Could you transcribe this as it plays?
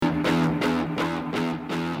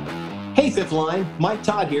Hey, Fifth Line, Mike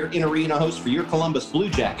Todd here, in arena host for your Columbus Blue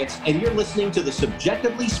Jackets, and you're listening to the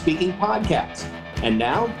Subjectively Speaking podcast. And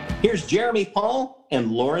now, here's Jeremy Paul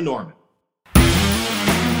and Laura Norman.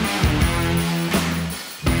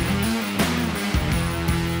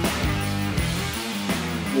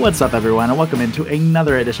 What's up, everyone, and welcome into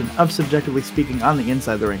another edition of Subjectively Speaking on the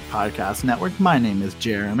Inside the Rink podcast network. My name is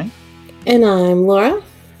Jeremy. And I'm Laura.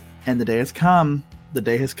 And the day has come. The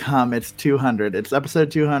day has come. It's 200. It's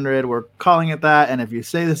episode 200. We're calling it that. And if you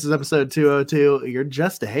say this is episode 202, you're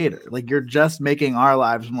just a hater. Like, you're just making our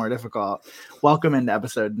lives more difficult. Welcome into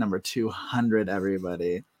episode number 200,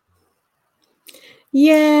 everybody.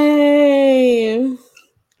 Yay!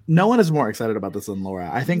 No one is more excited about this than Laura.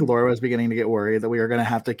 I think Laura was beginning to get worried that we were going to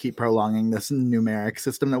have to keep prolonging this numeric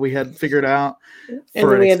system that we had figured out. And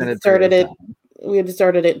then we had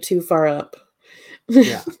started it too far up.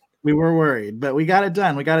 Yeah, we were worried, but we got it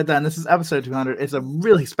done. This is episode 200. It's a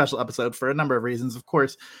really special episode for a number of reasons. Of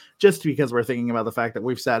course, just because we're thinking about the fact that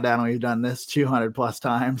we've sat down and we've done this 200 plus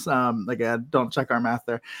times. Again, don't check our math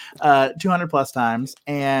there. 200 plus times.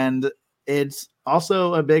 And it's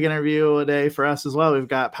also a big interview a day for us as well. We've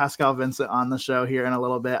got Pascal Vincent on the show here in a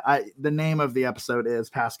little bit. The name of the episode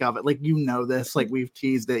is Pascal, but this, we've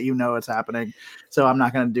teased it, it's happening. So I'm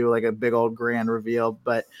not going to do like a big old grand reveal,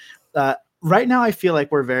 but right now I feel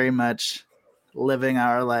like we're very much living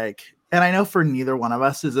our and I know for neither one of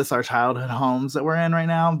us is this our childhood homes that we're in right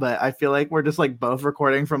now, but I feel like we're just both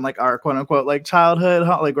recording from our quote unquote childhood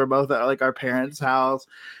home. We're both at our parents' house,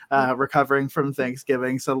 recovering from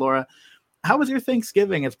Thanksgiving. So Laura, how was your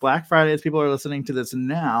Thanksgiving? It's Black Friday as people are listening to this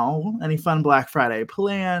now. Any fun Black Friday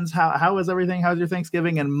plans? How was everything? How was your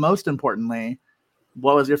Thanksgiving? And most importantly,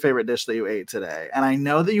 what was your favorite dish that you ate today? And I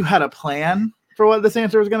know that you had a plan for what this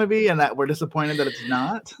answer was going to be and that we're disappointed that it's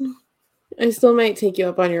not. I still might take you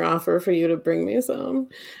up on your offer for you to bring me some.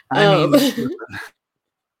 No,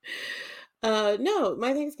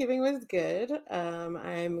 my Thanksgiving was good.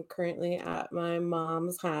 I'm currently at my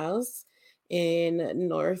mom's house in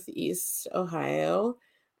Northeast Ohio.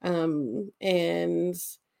 And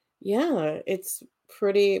yeah, it's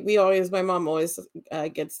pretty, my mom always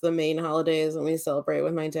gets the main holidays and we celebrate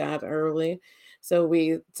with my dad early. So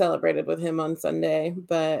we celebrated with him on Sunday,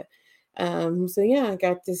 but I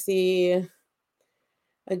got to see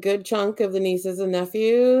a good chunk of the nieces and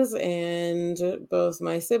nephews and both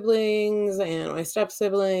my siblings and my step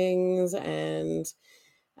siblings, and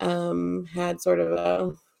had sort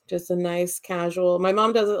of just a nice casual. My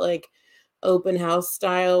mom does it open house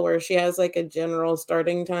style where she has a general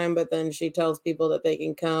starting time, but then she tells people that they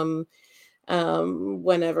can come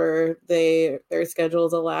whenever their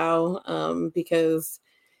schedules allow, because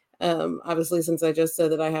obviously, since I just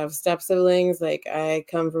said that I have step siblings, I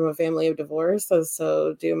come from a family of divorce,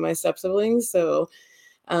 so do my step siblings. So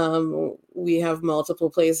we have multiple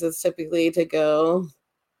places typically to go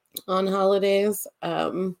on holidays.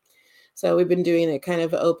 So we've been doing it kind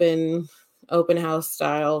of open house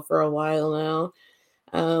style for a while now.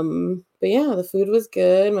 But yeah, the food was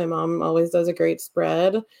good. My mom always does a great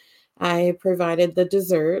spread. I provided the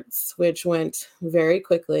desserts, which went very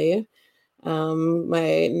quickly.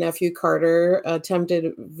 My nephew Carter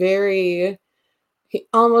he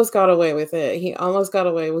almost got away with it. He almost got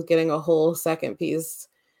away with getting a whole second piece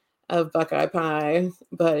of Buckeye pie,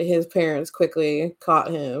 but his parents quickly caught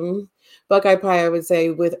him. Buckeye pie, I would say,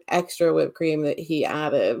 with extra whipped cream that he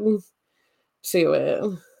added to it.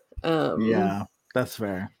 Yeah, that's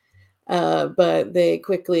fair. But they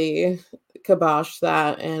quickly kiboshed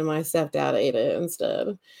that, and my stepdad ate it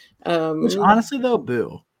instead. Which honestly, though,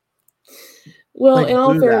 boo. Well, in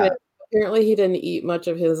all fairness, apparently he didn't eat much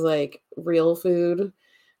of his real food,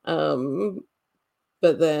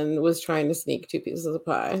 but then was trying to sneak 2 pieces of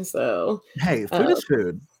pie. So hey, food is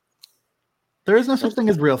food. There is no such thing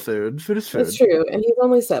as real food. Food is food. It's true, and he's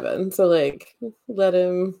only 7, so let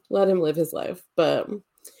him live his life. But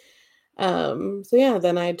so yeah,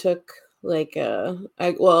 then I took I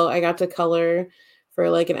got to color for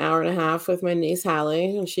an hour and a half with my niece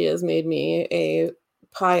Hallie, and she has made me a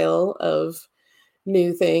pile of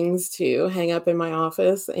new things to hang up in my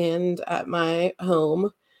office and at my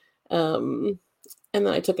home. And then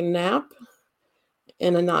I took a nap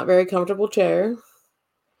in a not very comfortable chair.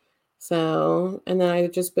 So, and then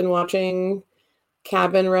I've just been watching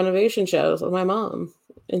cabin renovation shows with my mom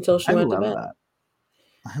until she went to bed.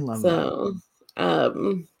 I love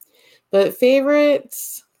that. But favorite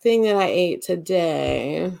thing that I ate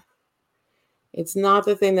today, it's not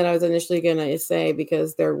the thing that I was initially going to say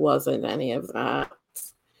because there wasn't any of that.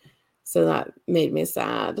 So that made me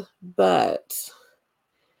sad. But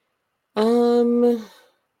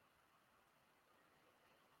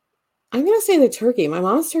I'm gonna say the turkey. My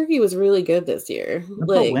mom's turkey was really good this year.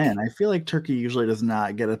 That's a win. I feel like turkey usually does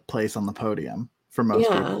not get a place on the podium for most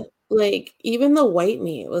people. Like even the white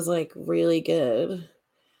meat was like really good.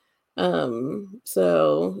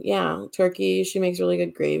 So yeah, turkey, she makes really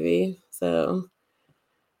good gravy. So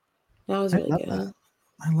that was really good. That.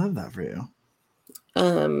 I love that for you.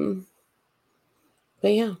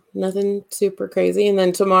 But yeah, nothing super crazy. And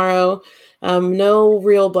then tomorrow, no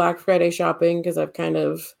real Black Friday shopping because I've kind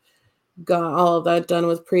of got all of that done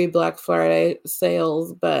with pre-Black Friday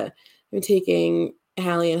sales. But I'm taking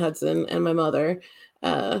Hallie and Hudson and my mother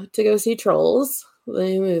to go see Trolls, the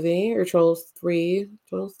new movie, or Trolls 3.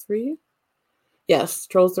 Trolls 3? Yes,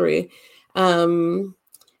 Trolls 3. And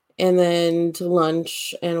then to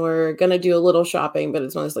lunch, and we're gonna do a little shopping, but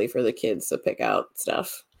it's mostly for the kids to pick out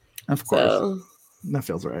stuff. Of course. So, that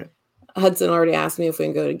feels right. Hudson already asked me if we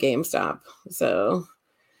can go to GameStop. So,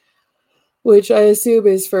 which I assume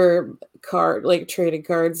is for trading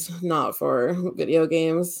cards, not for video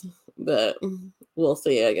games. But we'll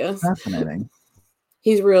see, I guess. Fascinating.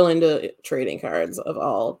 He's real into trading cards of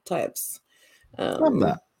all types. Love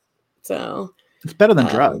that. So it's better than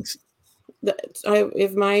drugs.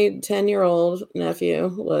 If my 10-year-old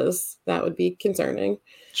nephew was, that would be concerning.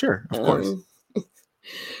 Sure, of course.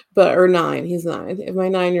 But or 9, he's 9. If my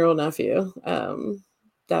 9-year-old nephew,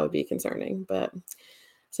 that would be concerning. But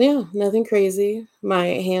so yeah, nothing crazy. My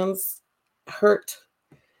hands hurt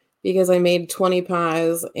because I made 20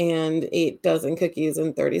 pies and 8 dozen cookies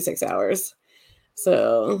in 36 hours.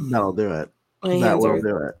 So that'll do it. My hands will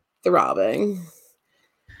do it. Throbbing.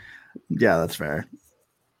 Yeah, that's fair.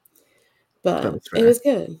 But it was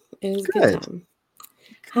good. It was a good time.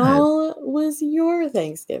 How was your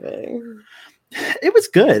Thanksgiving? It was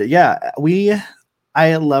good. Yeah,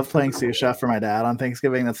 I love playing sous chef for my dad on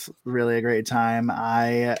Thanksgiving. That's really a great time.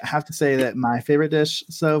 I have to say that my favorite dish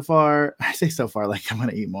so far, I say so far like I'm going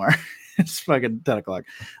to eat more. It's fucking 10 o'clock.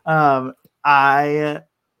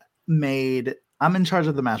 I'm in charge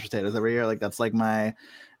of the mashed potatoes every year. Like that's like my,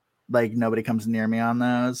 like nobody comes near me on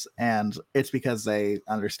those. And it's because they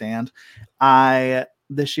understand.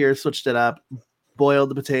 This year switched it up, boiled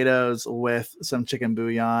the potatoes with some chicken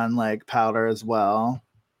bouillon, like powder as well.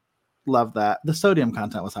 Love that. The sodium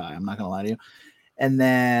content was high. I'm not going to lie to you. And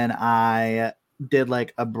then I did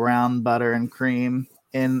like a brown butter and cream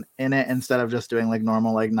in it instead of just doing like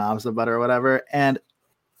normal, like knobs of butter or whatever. And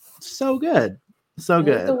so good. So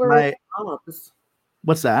good. The word knobs.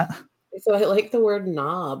 What's that? So I like the word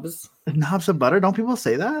knobs. Knobs of butter? Don't people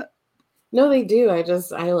say that? No, they do. I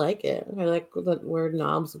like it. I like the word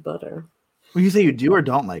knobs of butter. Well, you say you do or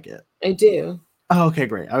don't like it? I do. Oh, okay,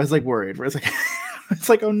 great. I was like worried. It's like, it's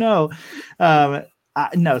like, oh no.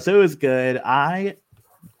 No, so it was good.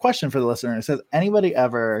 Question for the listener. It says, anybody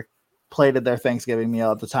ever plated their Thanksgiving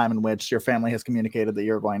meal at the time in which your family has communicated that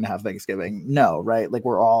you're going to have Thanksgiving? No, right? Like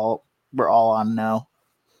we're all on no.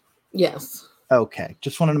 Yes. Okay.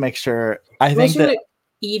 Just wanted to make sure. I think that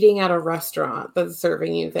eating at a restaurant that's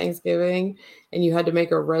serving you Thanksgiving and you had to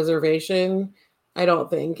make a reservation, I don't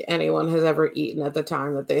think anyone has ever eaten at the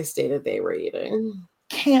time that they stated they were eating.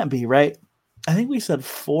 Can't be, right? I think we said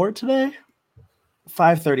 4 today.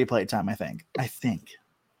 5:30 playtime, I think.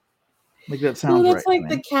 Like that sounds right. That's like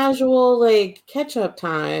the casual like catch-up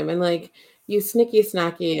time and like you snicky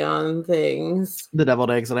snacky on things. The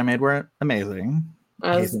deviled eggs that I made were amazing.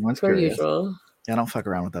 As per usual. Yeah, I don't fuck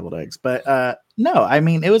around with deviled eggs. But no, I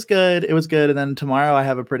mean it was good. It was good. And then tomorrow I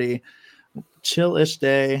have a pretty chill-ish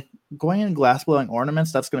day. Going in glass blowing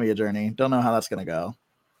ornaments, that's gonna be a journey. Don't know how that's gonna go.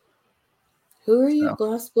 Who are you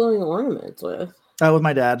glass blowing ornaments with? With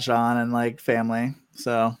my dad, Sean, and like family.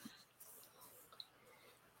 So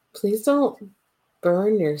please don't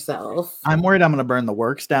burn yourself. I'm worried I'm going to burn the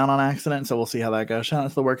works down on accident, so we'll see how that goes. Shout out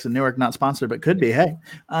to the works in Newark, not sponsored, but could be. Hey,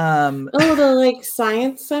 the like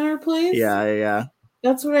science center place. Yeah.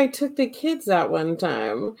 That's where I took the kids at one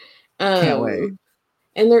time. Can't wait.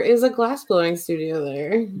 And there is a glass blowing studio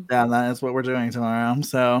there. Yeah, that is what we're doing tomorrow.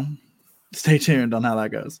 So stay tuned on how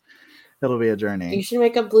that goes. It'll be a journey. You should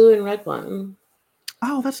make a blue and red one.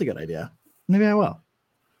 Oh, that's a good idea. Maybe I will.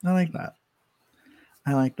 I like that.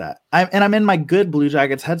 I'm in my good Blue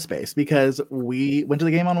Jackets headspace because we went to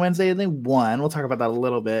the game on Wednesday and they won. We'll talk about that a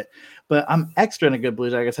little bit, but I'm extra in a good Blue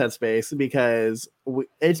Jackets headspace because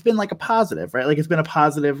it's been like a positive, right? Like it's been a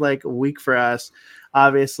positive like week for us.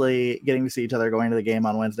 Obviously, getting to see each other, going to the game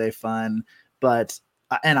on Wednesday, fun. But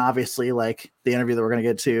and obviously, like the interview that we're going to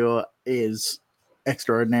get to is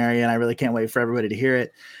extraordinary, and I really can't wait for everybody to hear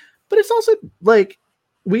it. But it's also like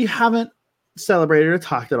we haven't celebrated or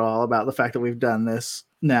talked at all about the fact that we've done this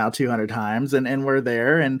now 200 times and we're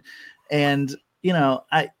there and you know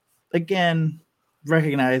again,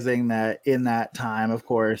 recognizing that in that time, of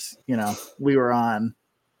course, we were on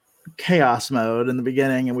chaos mode in the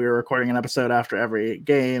beginning and we were recording an episode after every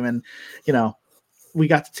game, and we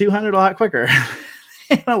got to 200 a lot quicker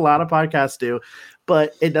and a lot of podcasts do,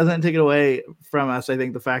 but it doesn't take it away from us. I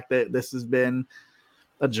think the fact that this has been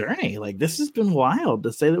a journey, like this has been wild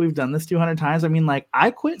to say that we've done this 200 times. I mean, like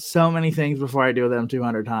I quit so many things before I do them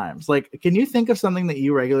 200 times. Like, can you think of something that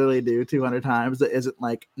you regularly do 200 times that isn't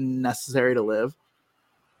like necessary to live?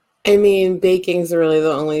 I mean, baking's really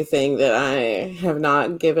the only thing that I have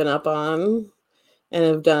not given up on and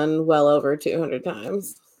have done well over 200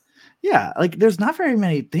 times. Yeah, like there's not very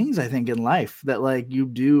many things I think in life that like you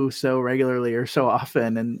do so regularly or so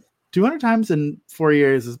often, and 200 times in 4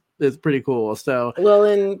 years is pretty cool. So, well,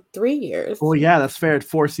 in 3 years. Well, yeah, that's fair.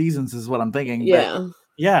 4 seasons is what I'm thinking. Yeah. But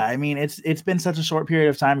yeah, I mean, it's been such a short period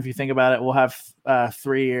of time. If you think about it, we'll have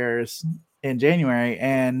 3 years in January,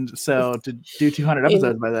 and so to do 200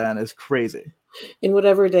 episodes by then is crazy. In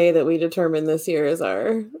whatever day that we determine this year is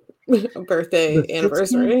our birthday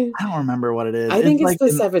anniversary. I don't remember what it is. I think it's the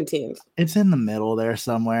 17th. It's in the middle there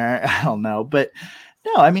somewhere. I don't know, but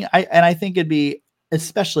no, I mean, I think it'd be,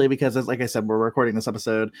 especially because, like I said, we're recording this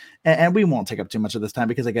episode, and we won't take up too much of this time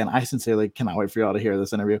because, again, I sincerely cannot wait for y'all to hear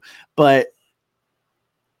this interview. But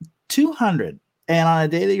 200, and on a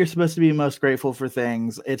day that you're supposed to be most grateful for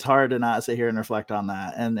things, it's hard to not sit here and reflect on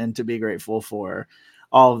that, and to be grateful for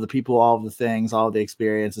all of the people, all of the things, all of the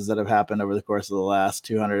experiences that have happened over the course of the last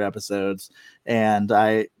 200 episodes. And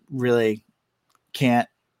I really can't,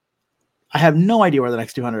 I have no idea where the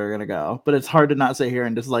next 200 are going to go, but it's hard to not sit here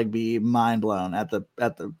and just like be mind blown at the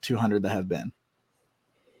 200 that have been.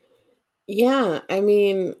 Yeah. I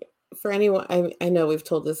mean, for anyone, I know we've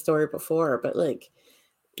told this story before, but like,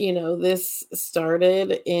 this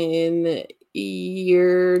started in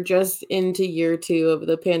just into year 2 of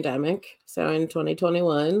the pandemic. So in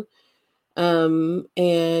 2021, and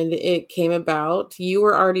it came about, you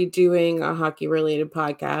were already doing a hockey related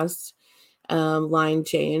podcast, Line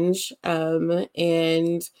Change.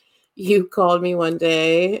 And you called me one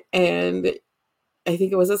day, and I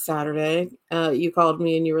think it was a Saturday. You called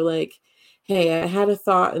me and you were like, "Hey, I had a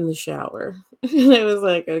thought in the shower." And I was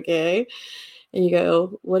like, "Okay." And you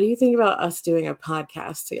go, "What do you think about us doing a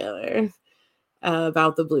podcast together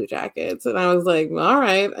about the Blue Jackets?" And I was like, "All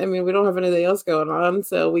right. I mean, we don't have anything else going on,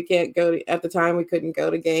 so we can't go to," at the time we couldn't go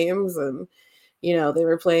to games, and they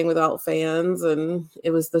were playing without fans, and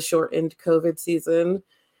it was the shortened COVID season.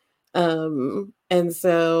 And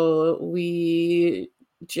so we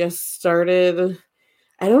just started.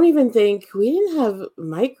 I don't even think we didn't have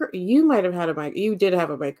you might have had a mic. You did have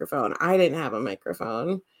a microphone. I didn't have a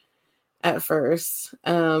microphone at first.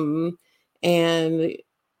 And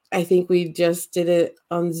I think we just did it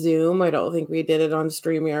on Zoom. I don't think we did it on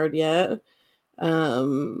StreamYard yet.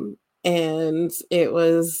 And it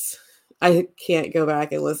was, I can't go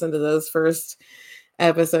back and listen to those first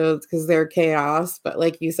episodes because they're chaos. But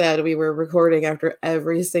like you said, we were recording after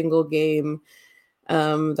every single game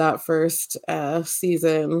that first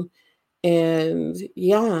season. And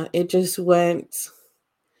yeah, it just went.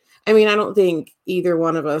 I mean, I don't think either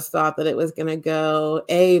one of us thought that it was going to go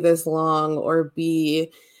A, this long, or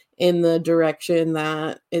B, in the direction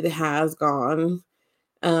that it has gone.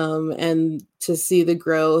 And to see the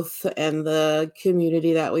growth and the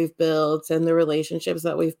community that we've built and the relationships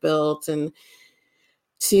that we've built, and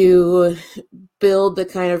to build the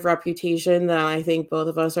kind of reputation that I think both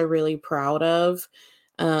of us are really proud of.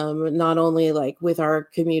 Not only like with our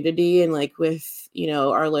community and like with,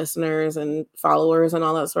 our listeners and followers and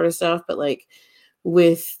all that sort of stuff, but like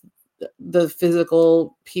with the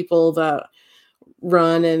physical people that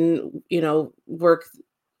run and, work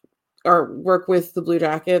with the Blue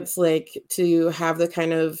Jackets, like to have the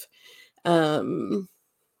kind of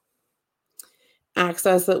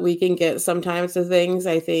access that we can get sometimes to things.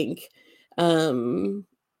 I think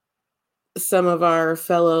some of our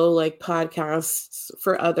fellow like podcasts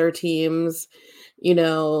for other teams,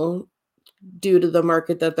 due to the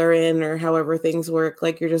market that they're in or however things work,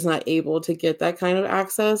 like you're just not able to get that kind of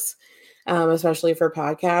access, especially for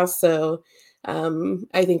podcasts. So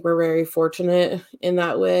I think we're very fortunate in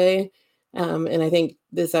that way. And I think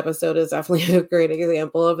this episode is definitely a great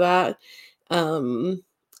example of that.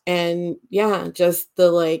 And yeah, just the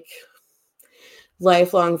like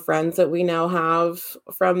lifelong friends that we now have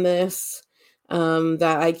from this,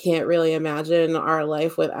 that I can't really imagine our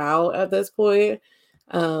life without at this point,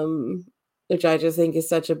 which I just think is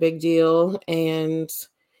such a big deal. And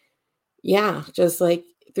yeah, just like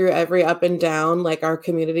through every up and down, like our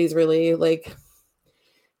community's really like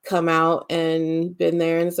come out and been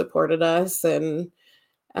there and supported us. And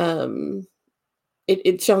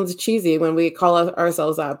it sounds cheesy when we call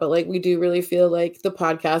ourselves that, but like we do really feel like the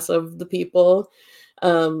podcast of the people,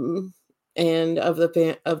 and of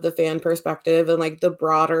the fan perspective and like the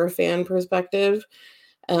broader fan perspective.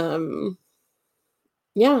 Yeah,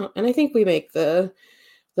 and I think we make the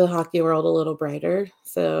hockey world a little brighter.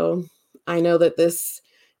 So I know that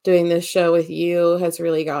doing this show with you has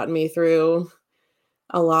really gotten me through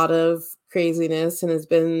a lot of craziness and has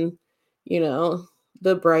been,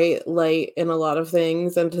 the bright light in a lot of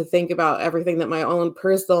things. And to think about everything that my own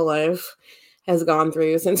personal life has gone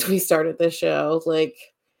through since we started this show, like,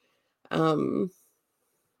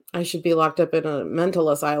 I should be locked up in a mental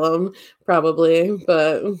asylum probably,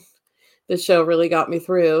 but the show really got me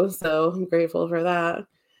through. So I'm grateful for that.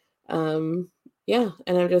 Yeah.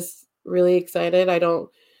 And I'm just really excited.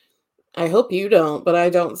 I hope you don't, but I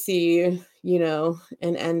don't see, an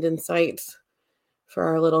end in sight for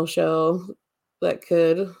our little show that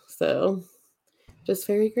could. So just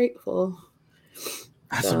very grateful.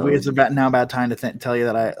 So it's about now a bad time to tell you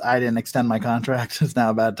that I didn't extend my contract. It's now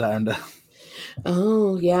a bad time to.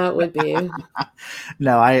 Oh yeah, it would be.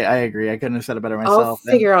 No, I agree. I couldn't have said it better myself. I'll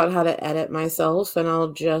figure out how to edit myself, and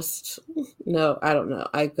I'll just no. I don't know.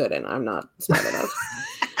 I couldn't. I'm not smart enough.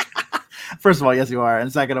 First of all, yes, you are. And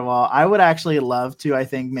second of all, I would actually love to, I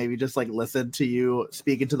think, maybe just like listen to you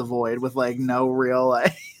speak into the void with like no real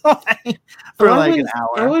like for an hour.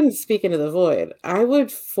 I wouldn't speak into the void. I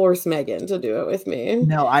would force Megan to do it with me.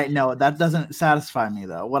 No, that doesn't satisfy me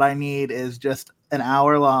though. What I need is just an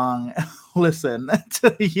hour long listen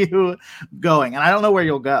to you going. And I don't know where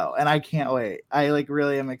you'll go. And I can't wait. I like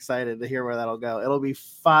really am excited to hear where that'll go. It'll be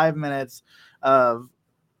 5 minutes of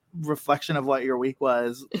reflection of what your week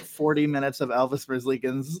was, 40 minutes of Elvis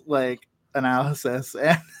Verzlikin's like analysis.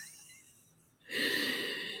 And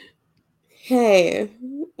hey,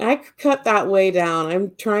 I could cut that way down.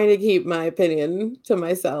 I'm trying to keep my opinion to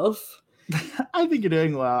myself. I think you're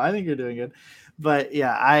doing well. I think you're doing good. But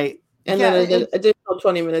yeah, then an additional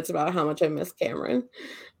 20 minutes about how much I miss Cameron.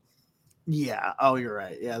 Yeah. Oh, you're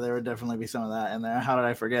right. Yeah, there would definitely be some of that in there. How did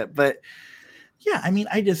I forget? But yeah, I mean,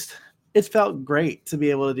 it's felt great to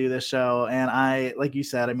be able to do this show. And like you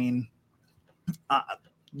said, I mean,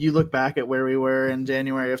 you look back at where we were in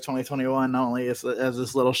January of 2021, not only as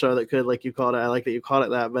this little show that could, like you called it, I like that you called it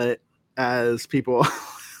that, but as people,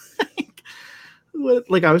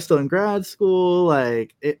 like I was still in grad school,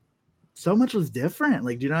 like so much was different.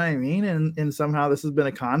 Like, do you know what I mean? And somehow this has been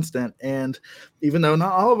a constant. And even though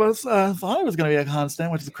not all of us thought it was going to be a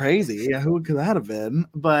constant, which is crazy. Yeah, who could that have been?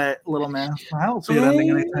 But little man, I don't see it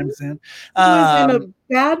ending anytime soon. Was in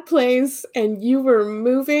a bad place, and you were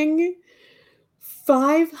moving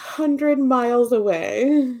 500 miles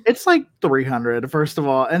away. It's like 300, first of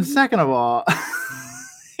all. And second of all,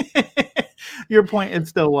 your point is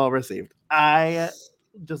still well received. I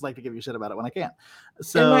just like to give you shit about it when I can.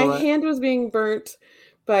 So, and my hand was being burnt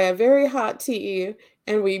by a very hot tea,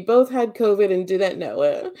 and we both had COVID and didn't know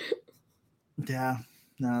it. Yeah,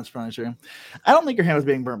 no, that's probably true. I don't think your hand was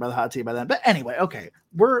being burnt by the hot tea by then. But anyway, okay,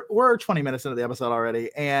 we're 20 minutes into the episode already,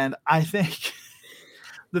 and I think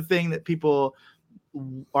the thing that people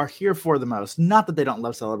are here for the most, not that they don't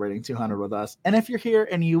love celebrating 200 with us, and if you're here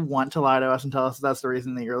and you want to lie to us and tell us that's the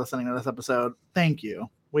reason that you're listening to this episode, thank you.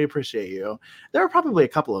 We appreciate you. There are probably a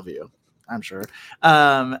couple of you, I'm sure.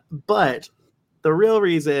 But the real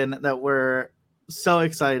reason that we're so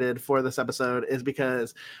excited for this episode is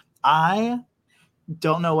because I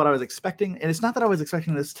don't know what I was expecting. And it's not that I was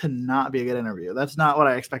expecting this to not be a good interview. That's not what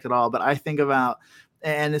I expect at all. But I think about,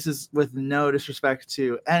 and this is with no disrespect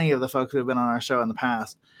to any of the folks who have been on our show in the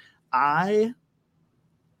past, I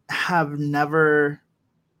have never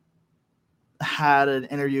had an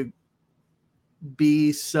interview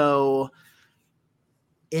be so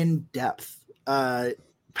in depth.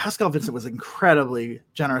 Pascal Vincent was incredibly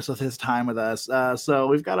generous with his time with us. So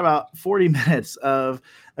we've got about 40 minutes of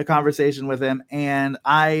a conversation with him. And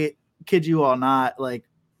I kid you all not, like,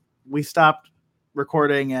 we stopped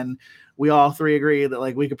recording and we all three agreed that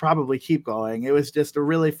like we could probably keep going. It was just a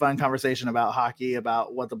really fun conversation about hockey,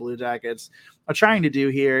 about what the Blue Jackets are trying to do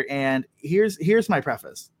here. And here's my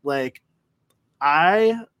preface. Like,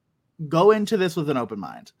 I go into this with an open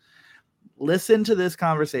mind. Listen to this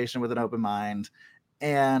conversation with an open mind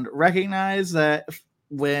and recognize that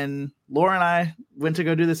when Laura and I went to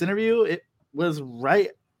go do this interview, it was right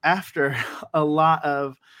after a lot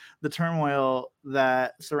of the turmoil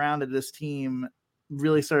that surrounded this team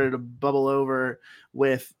really started to bubble over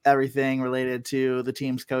with everything related to the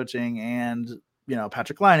team's coaching and, you know,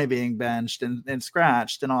 Patrick Laine being benched and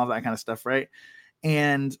scratched and all that kind of stuff. Right.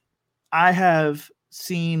 And I have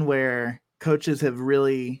seen where coaches have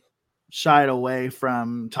really shied away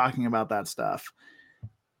from talking about that stuff.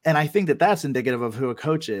 And I think that that's indicative of who a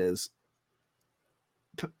coach is.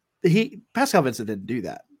 Pascal Vincent didn't do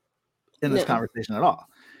that in this conversation at all.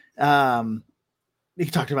 He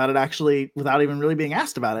talked about it actually without even really being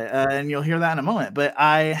asked about it. And you'll hear that in a moment, but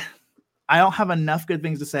I don't have enough good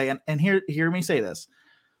things to say. And hear me say this.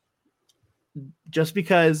 Just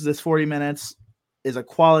because this 40 minutes is a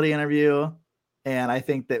quality interview, and I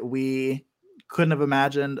think that we couldn't have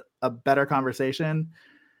imagined a better conversation,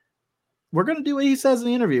 we're going to do what he says in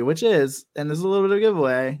the interview, which is, and this is a little bit of a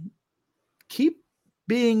giveaway, keep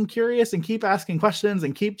being curious and keep asking questions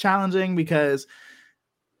and keep challenging, because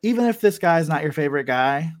even if this guy's not your favorite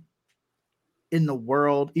guy in the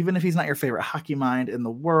world, even if he's not your favorite hockey mind in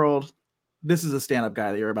the world, this is a stand-up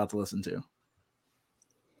guy that you're about to listen to.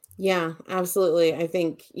 Yeah, absolutely. I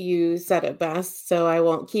think you said it best, so I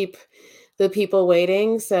won't keep the people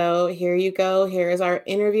waiting. So here you go. Here is our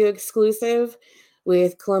interview exclusive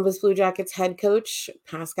with Columbus Blue Jackets head coach,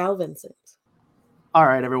 Pascal Vincent. All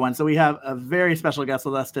right, everyone. So we have a very special guest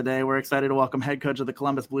with us today. We're excited to welcome head coach of the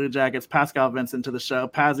Columbus Blue Jackets, Pascal Vincent, to the show.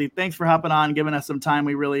 Pazzy, thanks for hopping on, giving us some time.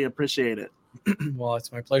 We really appreciate it. Well,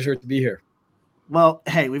 it's my pleasure to be here. Well,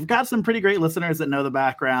 hey, we've got some pretty great listeners that know the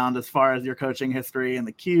background as far as your coaching history and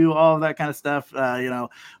the Q, all of that kind of stuff,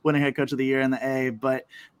 winning head coach of the year in the A. But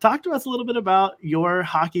talk to us a little bit about your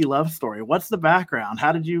hockey love story. What's the background?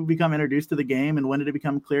 How did you become introduced to the game? And when did it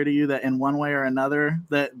become clear to you that in one way or another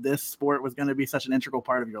that this sport was going to be such an integral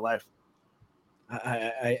part of your life?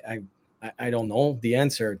 I don't know the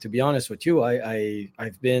answer, to be honest with you.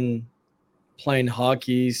 I've been playing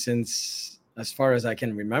hockey since as far as I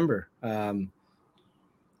can remember.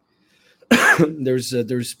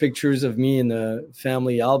 There's pictures of me in the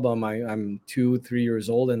family album. I'm 2-3 years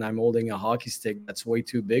old and I'm holding a hockey stick that's way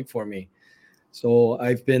too big for me. So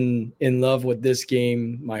I've been in love with this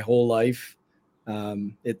game my whole life.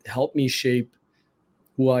 It helped me shape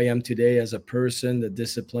who I am today as a person, the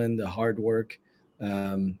discipline, the hard work,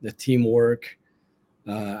 the teamwork.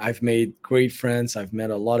 I've made great friends. I've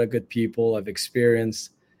met a lot of good people. I've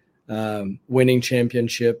experienced winning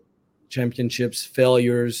championships,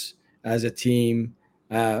 failures, as a team,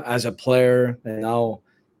 as a player, and now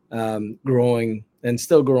growing and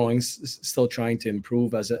still growing, still trying to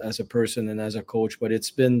improve as a person and as a coach. But it's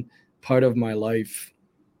been part of my life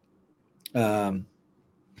for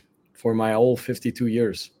my whole 52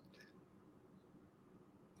 years.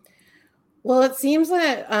 Well, it seems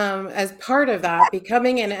that as part of that,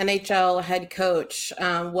 becoming an NHL head coach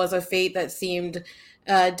was a fate that seemed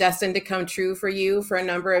destined to come true for you for a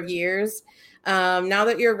number of years. Now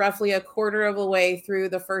that you're roughly a quarter of the way through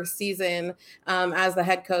the first season as the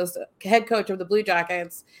head coach of the Blue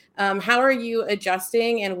Jackets, how are you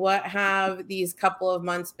adjusting, and what have these couple of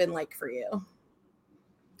months been like for you?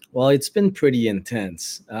 Well, it's been pretty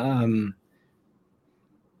intense in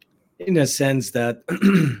a sense that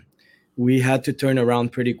we had to turn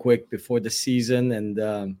around pretty quick before the season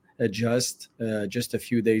and adjust just a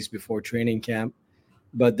few days before training camp.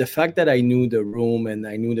 But the fact that I knew the room and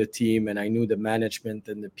I knew the team and I knew the management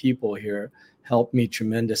and the people here helped me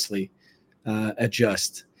tremendously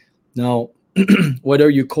adjust. Now, whether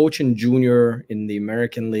you coach in junior, in the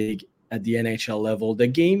American League, at the NHL level, the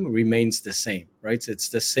game remains the same, right? It's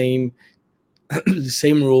the same, the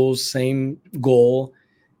same rules, same goal.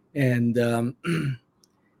 And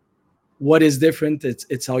what is different,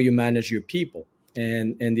 it's how you manage your people.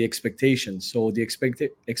 And the expectations. So the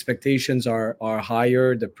expectations are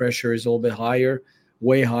higher. The pressure is a little bit higher,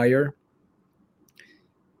 way higher.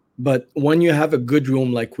 But when you have a good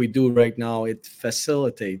room like we do right now, it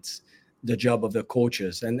facilitates the job of the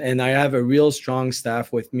coaches. And I have a real strong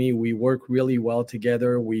staff with me. We work really well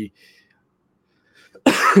together. We're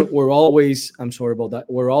always, I'm sorry about that.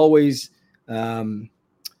 We're always debriefing.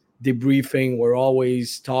 We're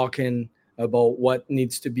always talking about what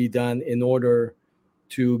needs to be done in order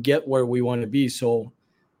to get where we want to be. So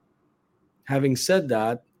having said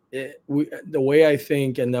that, the way I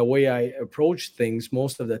think and the way I approach things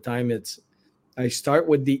most of the time, I start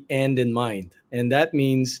with the end in mind. And that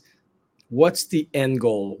means, what's the end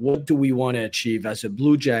goal? What do we want to achieve as a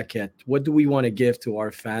Blue Jacket? What do we want to give to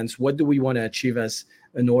our fans? What do we want to achieve as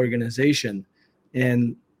an organization?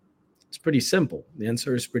 And it's pretty simple. The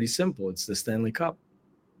answer is pretty simple. It's the Stanley Cup.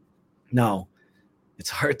 Now, it's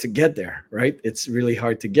hard to get there, right? It's really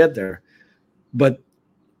hard to get there. But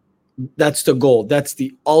that's the goal. That's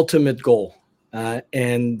the ultimate goal.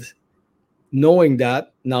 And knowing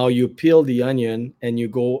that, now you peel the onion and you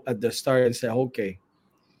go at the start and say, okay,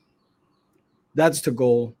 that's the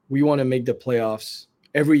goal. We want to make the playoffs.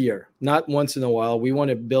 every year, not once in a while. We want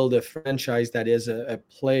to build a franchise that is a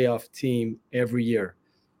playoff team every year.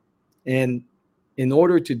 And in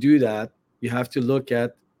order to do that, you have to look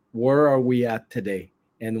at where are we at today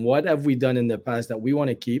and what have we done in the past that we want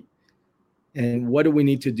to keep, and what do we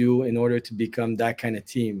need to do in order to become that kind of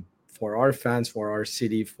team for our fans, for our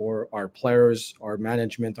city, for our players, our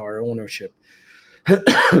management, our ownership.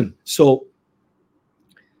 So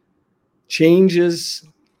changes,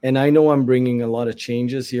 and I know I'm bringing a lot of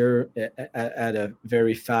changes here at a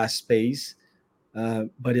very fast pace,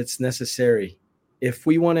 but it's necessary if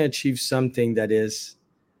we want to achieve something that is,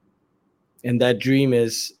 and that dream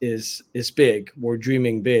is big. We're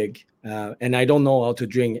dreaming big, and I don't know how to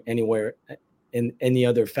dream anywhere in any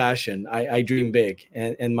other fashion. I dream big,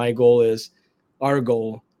 and my goal is, our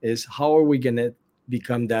goal is, how are we going to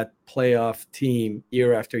become that playoff team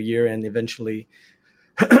year after year, and eventually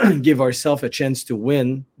give ourselves a chance to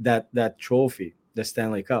win that trophy, the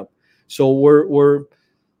Stanley Cup. So we're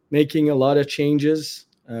making a lot of changes,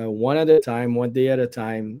 one at a time, one day at a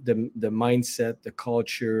time. The mindset, the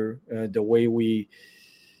culture, the way we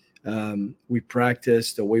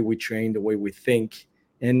practice, the way we train, the way we think,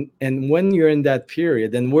 and when you're in that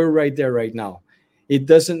period, and we're right there right now, it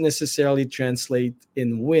doesn't necessarily translate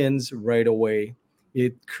in wins right away.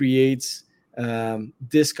 It creates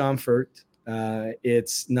discomfort.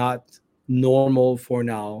 It's not normal for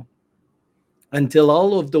now, until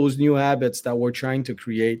all of those new habits that we're trying to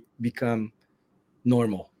create become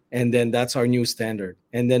normal. And then that's our new standard.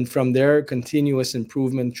 And then from there, continuous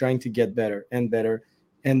improvement, trying to get better and better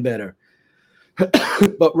and better.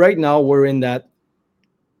 But right now, we're in that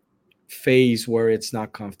phase where it's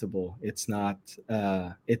not comfortable. It's not,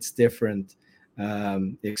 it's different.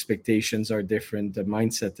 The expectations are different. The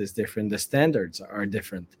mindset is different. The standards are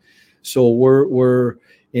different. So we're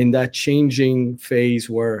in that changing phase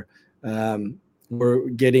where we're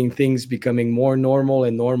getting things becoming more normal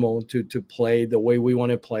and normal to play the way we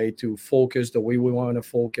want to play, to focus the way we want to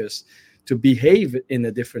focus, to behave in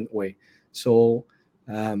a different way. So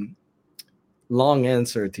long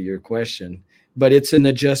answer to your question, but it's an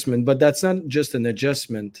adjustment. But that's not just an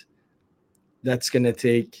adjustment that's going to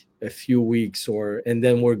take a few weeks, and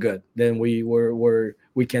then we're good. Then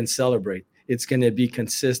we can celebrate. It's going to be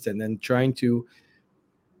consistent and trying to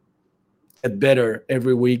get better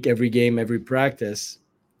every week, every game, every practice,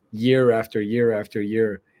 year after year after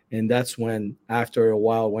year. And that's when, after a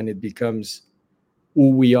while, when it becomes who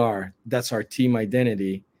we are, that's our team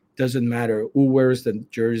identity. Doesn't matter who wears the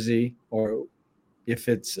jersey, or if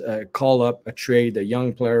it's a call up, a trade, a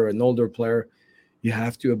young player, an older player, you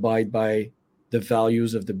have to abide by the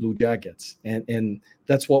values of the Blue Jackets. And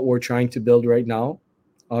that's what we're trying to build right now.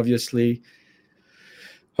 Obviously,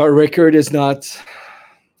 our record is not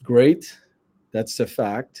great. That's a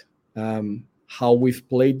fact. How we've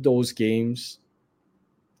played those games,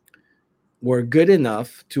 we're good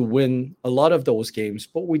enough to win a lot of those games,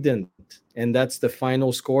 but we didn't. And that's the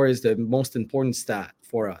final score is the most important stat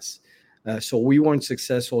for us. So we weren't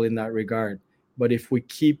successful in that regard. But if we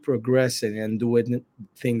keep progressing and doing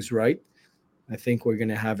things right, I think we're going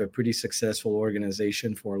to have a pretty successful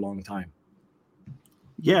organization for a long time.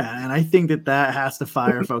 Yeah, and I think that has to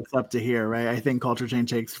fire folks up to here, right? I think culture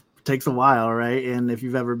change takes a while, right? And if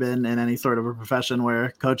you've ever been in any sort of a profession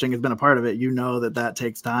where coaching has been a part of it, you know that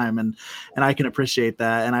takes time, and I can appreciate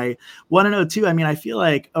that. And I want to know too, I mean, I feel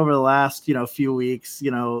like over the last, few weeks,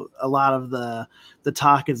 a lot of the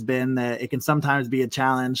talk has been that it can sometimes be a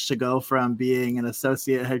challenge to go from being an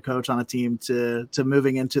associate head coach on a team to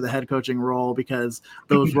moving into the head coaching role, because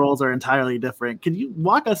those roles are entirely different. Can you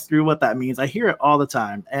walk us through what that means? I hear it all the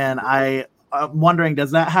time, and I'm wondering,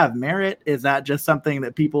 does that have merit? Is that just something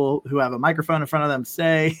that people who have a microphone in front of them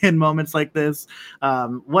say in moments like this?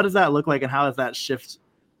 What does that look like, and how has that shift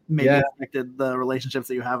maybe affected the relationships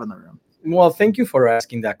that you have in the room? Well, thank you for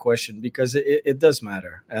asking that question, because it does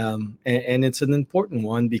matter. And it's an important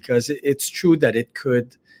one, because it's true that it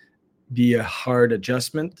could be a hard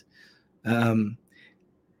adjustment.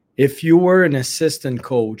 If you were an assistant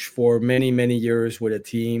coach for many, many years with a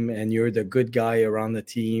team, and you're the good guy around the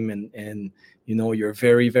team, and you're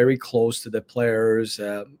very, very close to the players,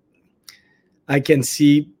 I can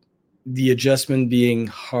see the adjustment being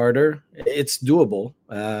harder. It's doable.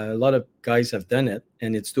 A lot of guys have done it,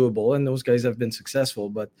 and it's doable, and those guys have been successful,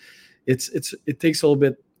 but it takes a little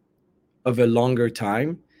bit of a longer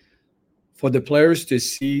time for the players to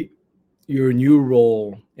see your new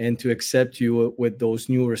role and to accept you with those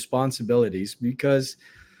new responsibilities, because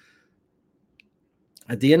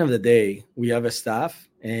at the end of the day, we have a staff,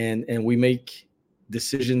 and we make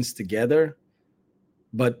decisions together,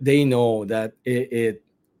 but they know that it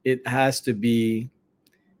has to be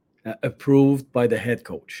approved by the head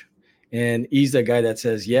coach. And he's the guy that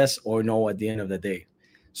says yes or no at the end of the day.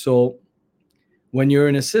 So when you're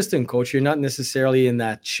an assistant coach, you're not necessarily in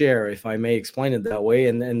that chair, if I may explain it that way.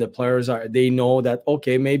 And the players they know that,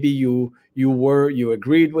 okay, maybe you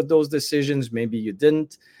agreed with those decisions, maybe you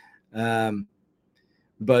didn't.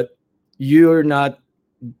 But you're not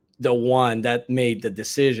the one that made the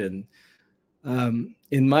decision.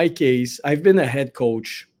 In my case, I've been a head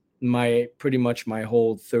coach pretty much my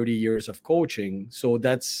whole 30 years of coaching. So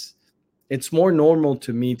it's more normal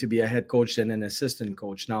to me to be a head coach than an assistant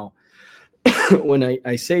coach. Now, when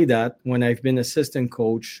I say that, when I've been assistant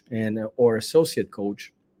coach or associate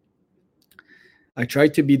coach, I try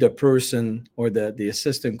to be the person or the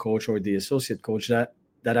assistant coach or the associate coach that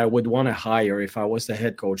I would want to hire if I was the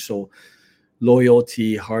head coach. So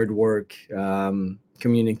loyalty, hard work,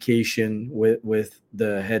 communication with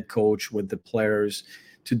the head coach, with the players,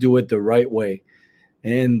 to do it the right way.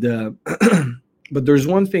 And but there's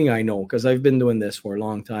one thing I know, because I've been doing this for a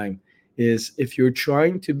long time, is if you're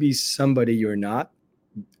trying to be somebody you're not,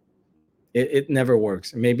 it never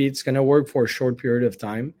works. Maybe it's going to work for a short period of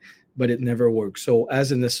time, but it never works. So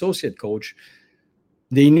as an associate coach,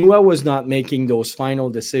 they knew I was not making those final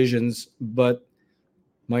decisions, but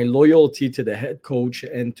my loyalty to the head coach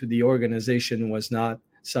and to the organization was not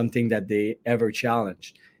something that they ever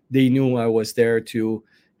challenged. They knew I was there to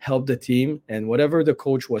help the team, and whatever the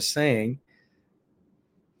coach was saying,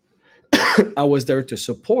 I was there to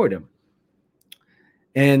support him.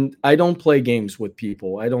 And I don't play games with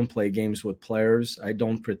people. I don't play games with players. I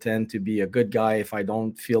don't pretend to be a good guy if I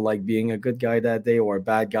don't feel like being a good guy that day, or a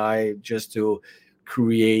bad guy just to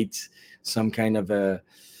create some kind of a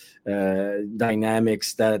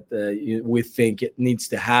dynamics that we think it needs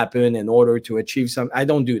to happen in order to achieve something. I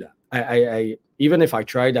don't do that. I even if I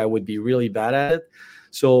tried, I would be really bad at it.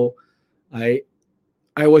 So I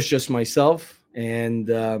was just myself,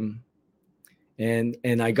 and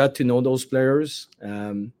I got to know those players.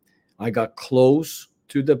 I got close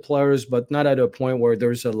to the players, but not at a point where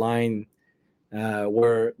there's a line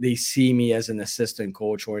where they see me as an assistant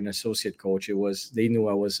coach or an associate coach. They knew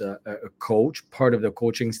I was a coach, part of the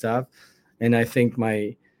coaching staff. And I think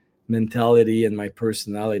my mentality and my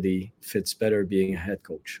personality fits better being a head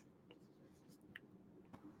coach.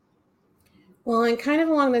 Well, and kind of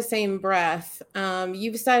along the same breath,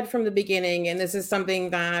 you've said from the beginning, and this is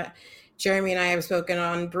something that Jeremy and I have spoken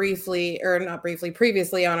on previously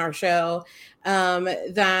on our show,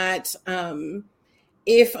 that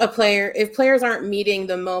if players aren't meeting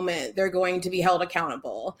the moment, they're going to be held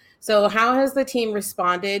accountable. So how has the team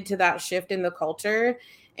responded to that shift in the culture?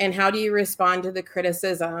 And how do you respond to the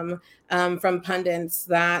criticism from pundits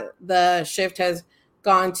that the shift has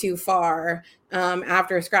gone too far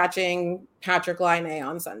after scratching Patrick Laine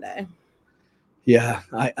on Sunday? Yeah,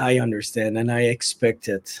 I understand, and I expect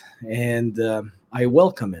it, and I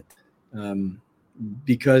welcome it,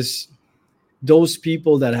 because those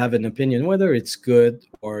people that have an opinion, whether it's good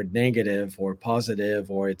or negative or positive,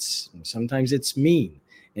 or sometimes it's mean,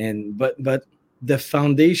 but the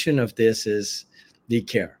foundation of this is they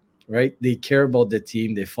care, right? They care about the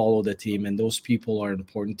team, they follow the team, and those people are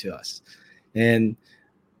important to us. And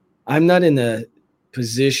I'm not in a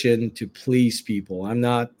position to please people.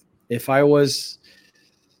 If I was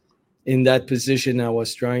in that position, I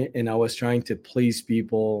was trying to please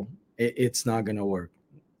people, it's not going to work.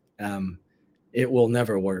 It will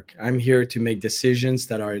never work. I'm here to make decisions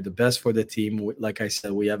that are the best for the team. Like I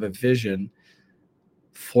said, we have a vision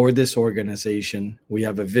for this organization. We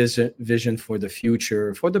have a vision for the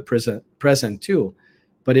future, for the present too.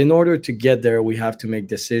 But in order to get there, we have to make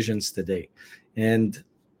decisions today. And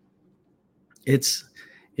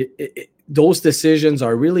those decisions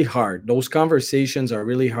are really hard. Those conversations are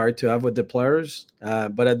really hard to have with the players,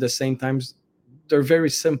 but at the same time, they're very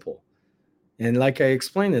simple. And like I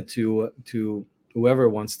explained it to whoever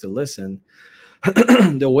wants to listen,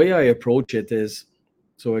 the way I approach it is,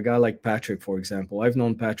 so a guy like Patrick, for example, I've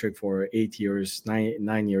known Patrick for 8 years,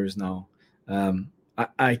 nine years now.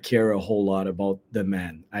 I care a whole lot about the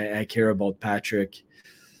man. I care about Patrick,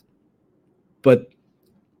 but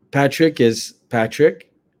Patrick is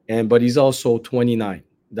Patrick, but he's also 29.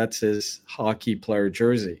 That's his hockey player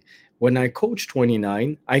jersey. When I coach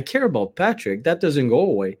 29, I care about Patrick. That doesn't go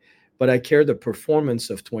away, but I care the performance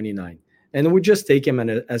of 29. And we just take him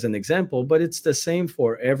as an example, but it's the same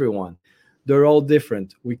for everyone. They're all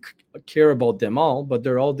different. We care about them all, but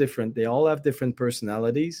they're all different. They all have different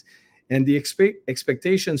personalities, and the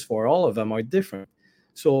expectations for all of them are different.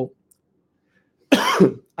 So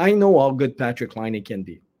I know how good Patrick Laine can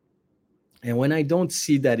be. And when I don't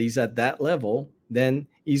see that he's at that level, then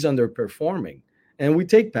he's underperforming. And we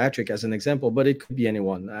take Patrick as an example, but it could be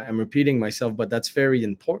anyone. I'm repeating myself, but that's very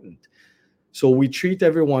important. So we treat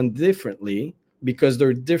everyone differently because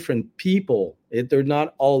they're different people. They're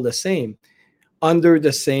not all the same under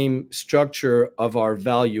the same structure of our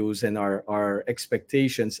values and our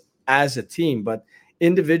expectations as a team. But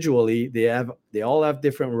individually, they all have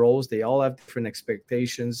different roles. They all have different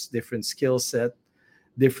expectations, different skill set,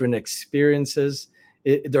 different experiences.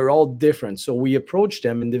 They're all different. So we approach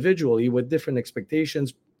them individually with different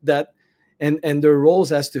expectations that, and their roles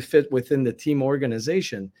has to fit within the team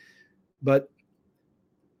organization. But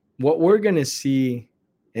what we're going to see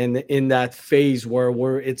in that phase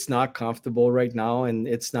where it's not comfortable right now, and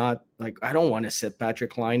it's not like, I don't want to sit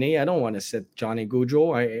Patrick Laine, I don't want to sit Johnny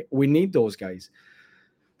Gaudreau. We need those guys.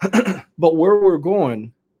 But where we're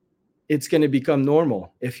going, it's going to become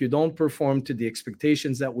normal. If you don't perform to the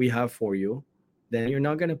expectations that we have for you, then you're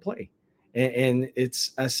not going to play. And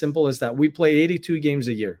it's as simple as that. We play 82 games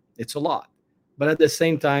a year. It's a lot. But at the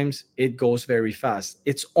same time, it goes very fast.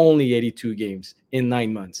 It's only 82 games in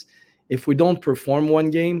 9 months. If we don't perform one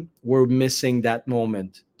game, we're missing that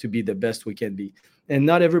moment to be the best we can be. And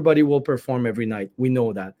not everybody will perform every night. We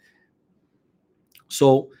know that.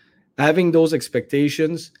 So having those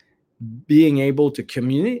expectations, being able to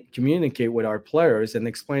communicate with our players and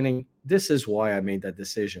explaining, this is why I made that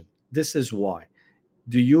decision. This is why.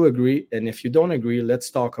 Do you agree? And if you don't agree, let's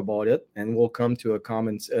talk about it, and we'll come to a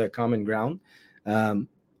common ground.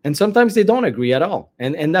 And sometimes they don't agree at all,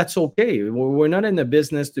 and that's okay. We're not in the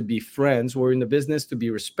business to be friends. We're in the business to be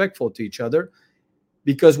respectful to each other,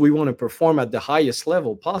 because we want to perform at the highest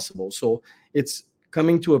level possible. So it's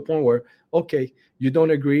coming to a point where, okay, you don't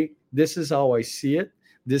agree. This is how I see it.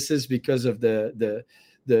 This is because of the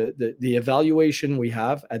evaluation we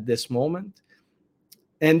have at this moment.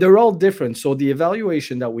 And they're all different. So the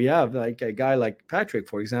evaluation that we have, like a guy like Patrick,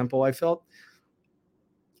 for example, I felt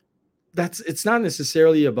it's not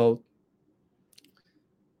necessarily about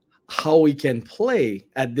how we can play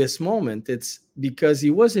at this moment. It's because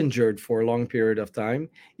he was injured for a long period of time.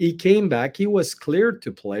 He came back. He was cleared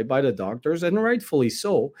to play by the doctors, and rightfully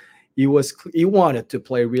so. He wanted to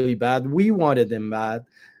play really bad. We wanted him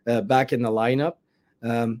back in the lineup.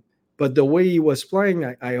 But the way he was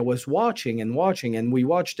playing, I was watching, and we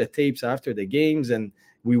watched the tapes after the games, and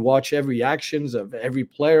we watch every actions of every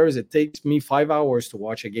players. It takes me 5 hours to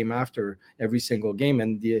watch a game after every single game,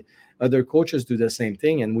 and the other coaches do the same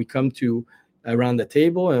thing. And we come to around the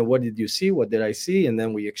table, and what did you see? What did I see? And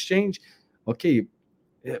then we exchange. Okay,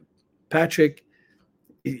 Patrick,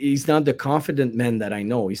 he's not the confident man that I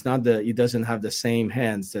know. He doesn't have the same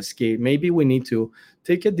hands to skate. Maybe we need to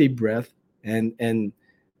take a deep breath and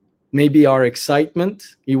maybe our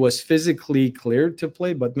excitement, he was physically cleared to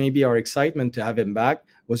play, but maybe our excitement to have him back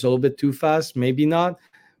was a little bit too fast. Maybe not.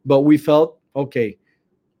 But we felt, okay,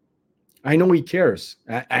 I know he cares.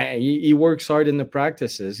 He works hard in the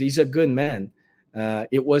practices. He's a good man.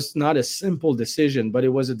 It was not a simple decision, but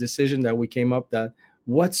it was a decision that we came up that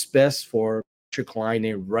what's best for Patrick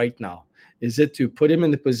Laine right now? Is it to put him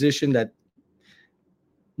in the position that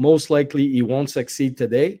most likely he won't succeed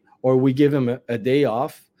today, or we give him a day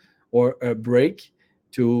off or a break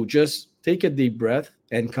to just take a deep breath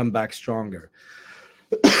and come back stronger?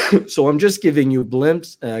 So I'm just giving you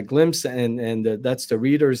glimpse, and that's the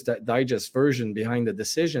Reader's Digest version behind the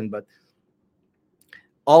decision. But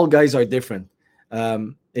all guys are different.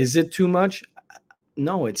 Is it too much?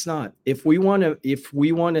 No, it's not. If we want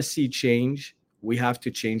to see change, we have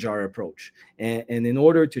to change our approach. And in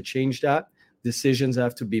order to change that, decisions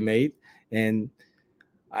have to be made. And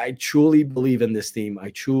I truly believe in this team. I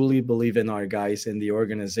truly believe in our guys in the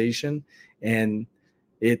organization. And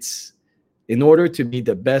it's, in order to be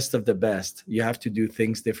the best of the best, you have to do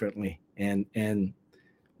things differently. And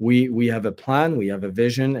we have a plan, we have a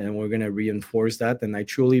vision, and we're going to reinforce that. And I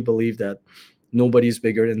truly believe that nobody's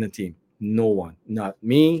bigger than the team. No one, not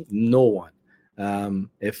me, no one.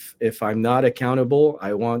 If I'm not accountable,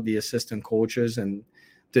 I want the assistant coaches and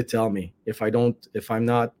to tell me if I'm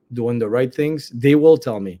not doing the right things. They will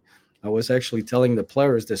tell me. I was actually telling the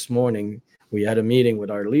players this morning, we had a meeting with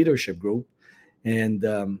our leadership group,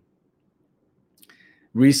 and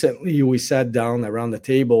recently we sat down around the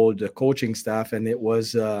table, the coaching staff, and it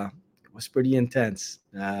was pretty intense.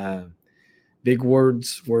 Big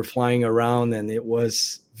words were flying around, and it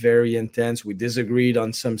was very intense. We disagreed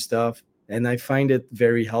on some stuff, and I find it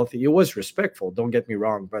very healthy. It was respectful, don't get me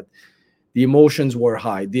wrong, but the emotions were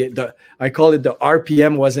high. I call it the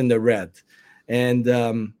RPM was in the red. And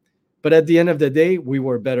but at the end of the day, we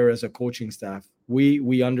were better as a coaching staff.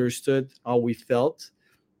 We understood how we felt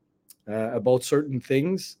about certain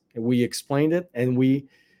things. We explained it, and we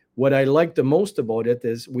what I like the most about it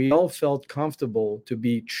is we all felt comfortable to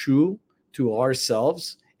be true to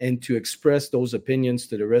ourselves and to express those opinions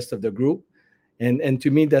to the rest of the group. And to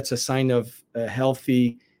me, that's a sign of a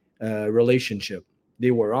healthy relationship.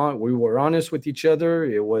 We were honest with each other.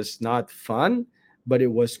 It was not fun, but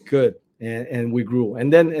it was good, and we grew.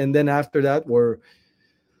 And then after that, we're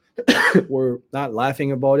not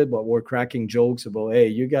laughing about it, but we're cracking jokes about, hey,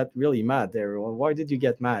 you got really mad there. Well, why did you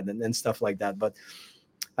get mad? And stuff like that. But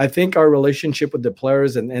I think our relationship with the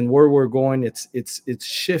players and where we're going, it's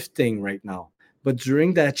shifting right now. But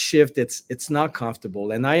during that shift, it's not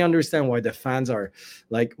comfortable, and I understand why the fans are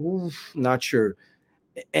like, ooh, not sure,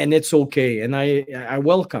 and it's okay, and I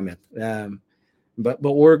welcome it. But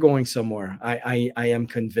we're going somewhere. I am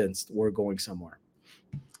convinced we're going somewhere.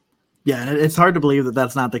 Yeah, and it's hard to believe that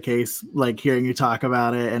that's not the case. Like hearing you talk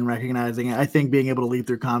about it and recognizing it, I think being able to lead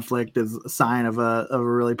through conflict is a sign of a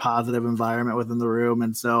really positive environment within the room.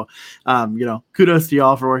 And so, kudos to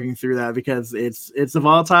y'all for working through that, because it's a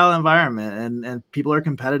volatile environment and people are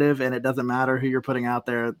competitive, and it doesn't matter who you're putting out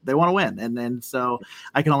there; they want to win. And so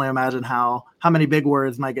I can only imagine how many big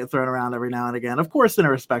words might get thrown around every now and again, of course, in a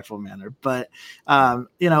respectful manner. But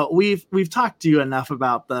we've talked to you enough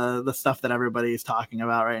about the stuff that everybody's talking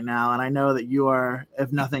about right now. And I know that you are,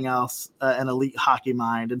 if nothing else, an elite hockey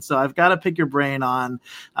mind. And so I've got to pick your brain on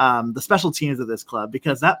the special teams of this club,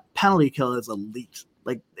 because that penalty kill is elite.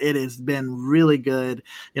 Like, it has been really good.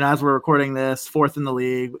 As we're recording this, fourth in the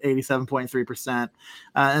league, 87.3%.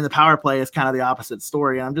 And the power play is kind of the opposite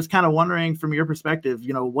story. And I'm just kind of wondering, from your perspective,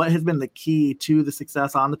 what has been the key to the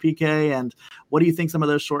success on the PK, and what do you think some of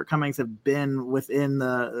those shortcomings have been within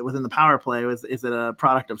the power play? Is it a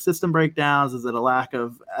product of system breakdowns? Is it a lack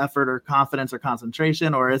of effort or confidence or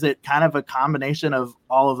concentration? Or is it kind of a combination of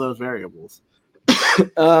all of those variables?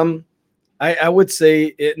 I would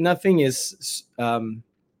say nothing is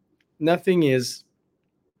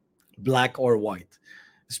black or white,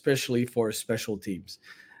 especially for special teams.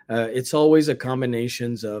 It's always a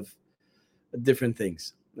combinations of different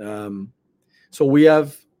things. So we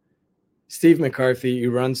have Steve McCarthy, who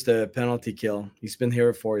runs the penalty kill. He's been here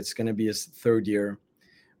it's going to be his third year.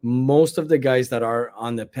 Most of the guys that are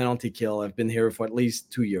on the penalty kill have been here for at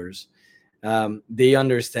least 2 years. They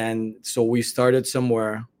understand. So we started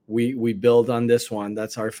somewhere. We build on this one.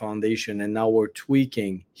 That's our foundation. And now we're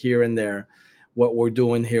tweaking here and there what we're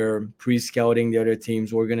doing here, pre-scouting the other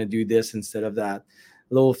teams. We're going to do this instead of that,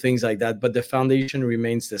 little things like that. But the foundation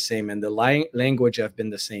remains the same, and the language have been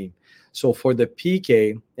the same. So for the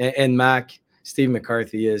PK and Steve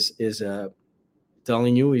McCarthy is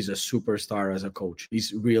telling you, he's a superstar as a coach.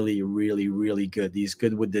 He's really, really, really good. He's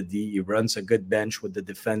good with the D. He runs a good bench with the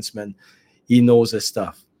defensemen. He knows his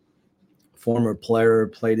stuff. Former player,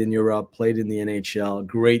 played in Europe, played in the NHL.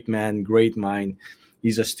 Great man, great mind.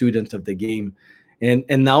 He's a student of the game, and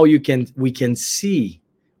now we can see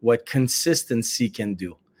what consistency can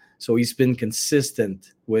do. So he's been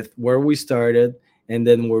consistent with where we started, and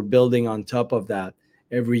then we're building on top of that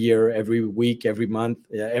every year, every week, every month,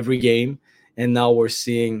 every game. And now we're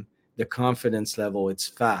seeing the confidence level. It's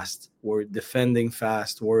fast. We're defending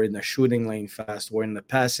fast. We're in the shooting lane fast. We're in the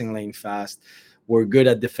passing lane fast. We're good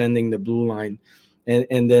at defending the blue line.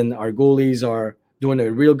 And then our goalies are doing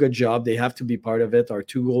a real good job. They have to be part of it. Our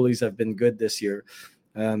two goalies have been good this year.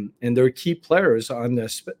 And they're key players on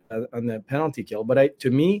the penalty kill. But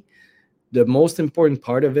to me, the most important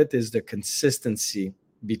part of it is the consistency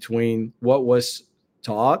between what was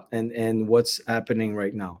taught and what's happening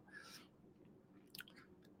right now.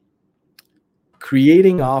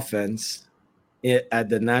 Creating offense at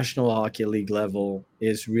the National Hockey League level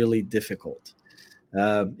is really difficult.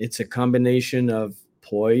 It's a combination of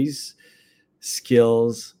poise,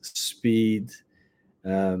 skills, speed,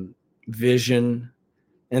 vision,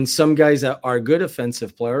 and some guys that are good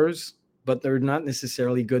offensive players, but they're not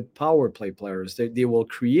necessarily good power play players. They will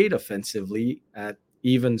create offensively at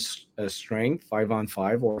even strength,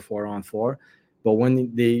 5-on-5 or 4-on-4, but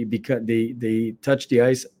when they touch the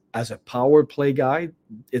ice as a power play guy,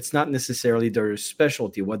 it's not necessarily their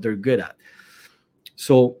specialty, what they're good at.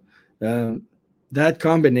 So that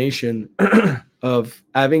combination of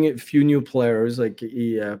having a few new players like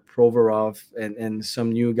Provorov and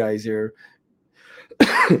some new guys here,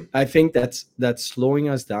 I think that's slowing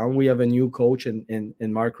us down. We have a new coach in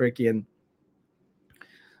Mark Recchi, and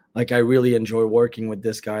I really enjoy working with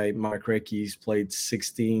this guy, Mark Recchi. He's played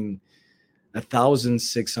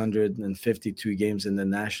 1,652 games in the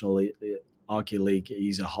National Hockey League.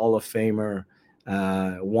 He's a Hall of Famer,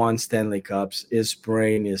 won Stanley Cups. His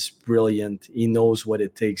brain is brilliant. He knows what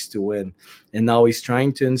it takes to win. And now he's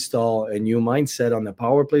trying to install a new mindset on the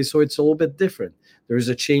power play, so it's a little bit different. there's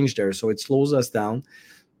a change there. So it slows us down.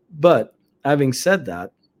 But having said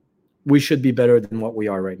that, we should be better than what we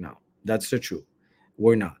are right now. That's the truth.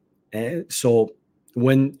 We're not. And so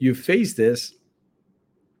when you face this,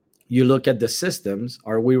 you look at the systems.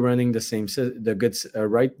 Are we running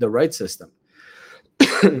the right system?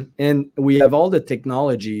 And we have all the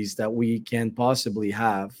technologies that we can possibly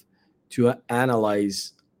have to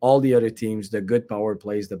analyze all the other teams, the good power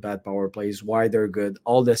plays, the bad power plays, why they're good,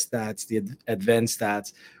 all the stats, the advanced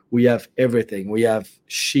stats. We have everything. We have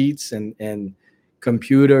sheets and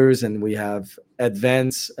computers, and we have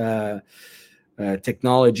advanced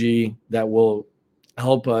technology that will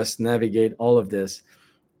help us navigate all of this.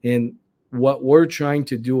 And what we're trying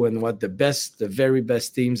to do, and what the very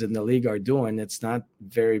best teams in the league are doing, it's not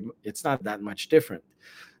that much different.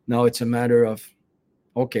 Now it's a matter of,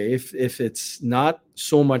 okay, if it's not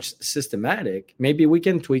so much systematic, maybe we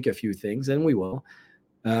can tweak a few things, and we will.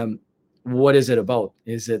 What is it about?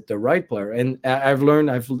 Is it the right player? And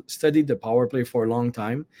I've studied the power play for a long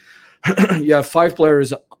time. You have 5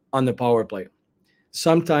 players on the power play.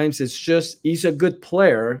 Sometimes it's just he's a good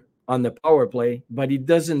player on the power play, but he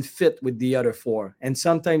doesn't fit with the other 4. And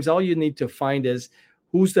sometimes all you need to find is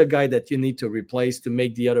who's the guy that you need to replace to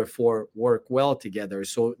make the other 4 work well together,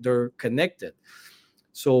 so they're connected.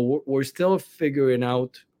 So we're still figuring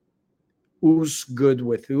out who's good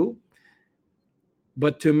with who.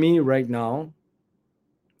 But to me right now,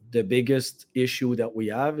 the biggest issue that we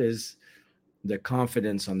have is the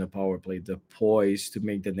confidence on the power play, the poise to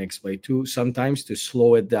make the next play, to sometimes to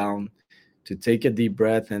slow it down, to take a deep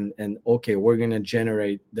breath and okay, we're going to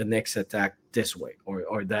generate the next attack this way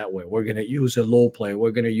or that way. We're going to use a low play.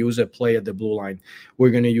 We're going to use a play at the blue line. We're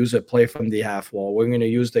going to use a play from the half wall. We're going to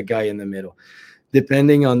use the guy in the middle.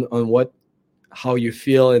 Depending on how you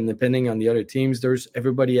feel, and depending on the other teams,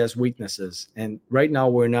 everybody has weaknesses. And right now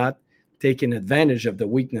we're not taking advantage of the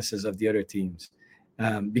weaknesses of the other teams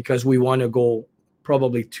because we want to go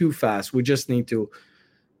probably too fast. We just need to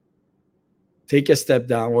take a step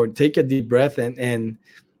down or take a deep breath. And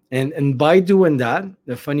by doing that,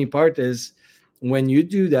 the funny part is when you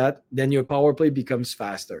do that, then your power play becomes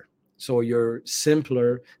faster. So you're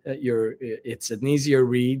simpler, it's an easier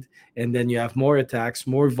read, and then you have more attacks,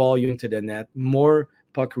 more volume to the net, more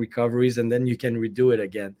puck recoveries, and then you can redo it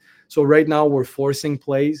again. So right now we're forcing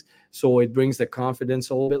plays, so it brings the confidence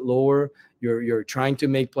a little bit lower. You're trying to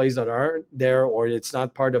make plays that aren't there, or it's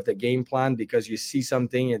not part of the game plan because you see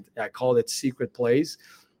something, and I call it secret plays.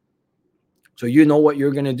 So you know what you're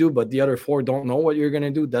going to do, but the other 4 don't know what you're going to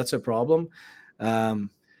do. That's a problem.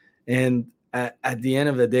 And at the end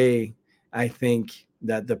of the day, I think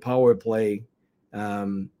that the power play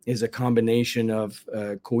is a combination of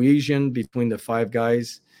cohesion between the 5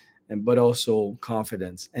 guys, but also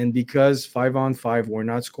confidence. And because 5-on-5, we're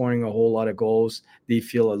not scoring a whole lot of goals, they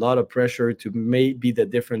feel a lot of pressure to be the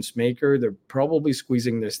difference maker. They're probably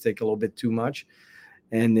squeezing their stick a little bit too much,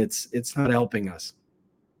 and it's not helping us.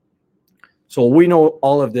 So we know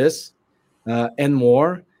all of this and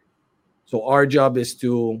more. So our job is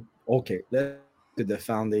to, okay, let's do the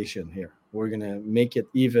foundation here. We're going to make it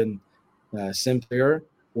even simpler.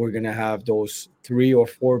 We're going to have those 3 or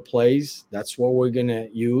 4 plays. That's what we're going to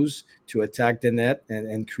use to attack the net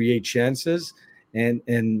and create chances.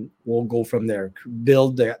 And we'll go from there,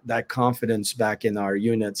 build that confidence back in our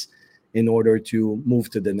units in order to move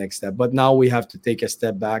to the next step. But now we have to take a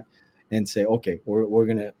step back and say, okay, we're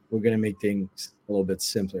gonna make things a little bit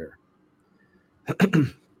simpler.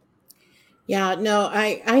 Yeah, no,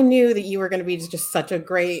 I knew that you were going to be just such a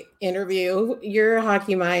great interview. Your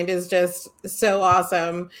hockey mind is just so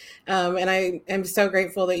awesome. And I am so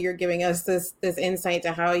grateful that you're giving us this insight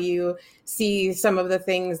to how you see some of the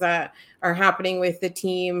things that are happening with the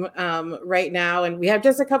team right now. And we have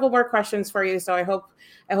just a couple more questions for you. So I hope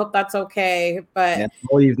that's okay. But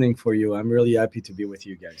all evening for you. I'm really happy to be with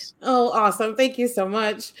you guys. Oh, awesome. Thank you so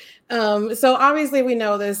much. So obviously we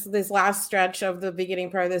know this last stretch of the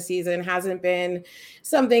beginning part of the season hasn't been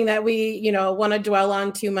something that we, want to dwell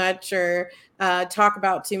on too much or talk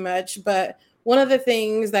about too much. But one of the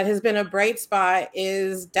things that has been a bright spot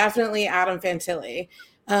is definitely Adam Fantilli.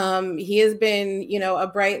 He has been, a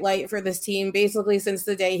bright light for this team basically since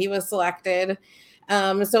the day he was selected.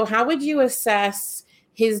 So how would you assess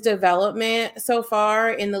his development so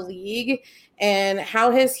far in the league, and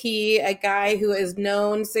how has he, a guy who has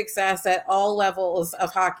known success at all levels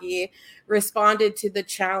of hockey, responded to the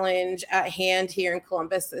challenge at hand here in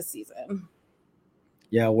Columbus this season?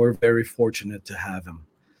 Yeah, we're very fortunate to have him.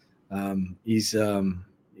 I'm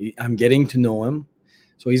getting to know him.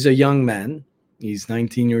 So he's a young man. He's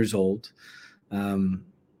 19 years old,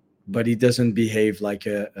 but he doesn't behave like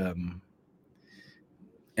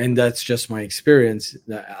and that's just my experience.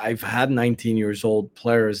 I've had 19 years old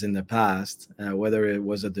players in the past, whether it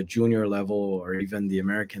was at the junior level or even the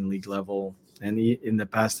American League level, and in the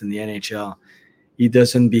past in the NHL. He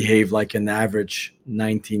doesn't behave like an average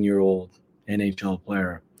 19-year-old NHL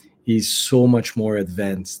player. He's so much more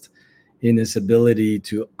advanced in his ability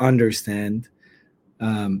to understand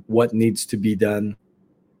what needs to be done.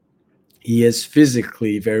 He is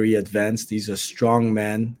physically very advanced. He's a strong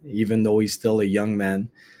man, even though he's still a young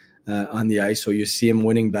man on the ice. So you see him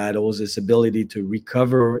winning battles. His ability to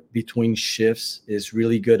recover between shifts is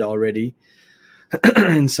really good already.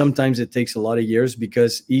 And sometimes it takes a lot of years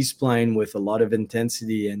because he's playing with a lot of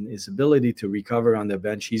intensity, and his ability to recover on the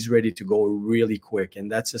bench, he's ready to go really quick,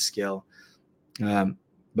 and that's a skill.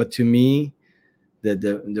 But to me,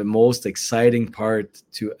 the most exciting part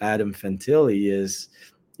to Adam Fantilli is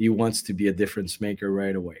he wants to be a difference maker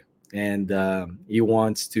right away, and he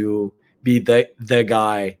wants to be the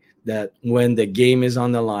guy that when the game is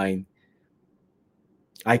on the line,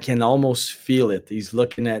 I can almost feel it. He's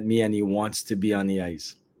looking at me and he wants to be on the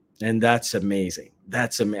ice. And that's amazing.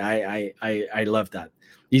 I love that.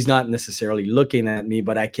 He's not necessarily looking at me,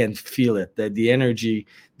 but I can feel it. That the energy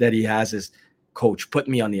that he has is, coach, put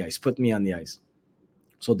me on the ice, put me on the ice.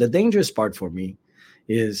 So the dangerous part for me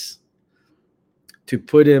is to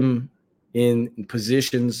put him in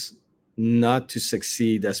positions not to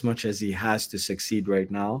succeed as much as he has to succeed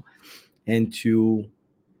right now, and to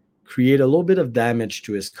create a little bit of damage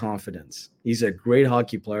to his confidence. He's a great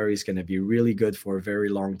hockey player. He's going to be really good for a very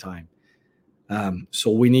long time.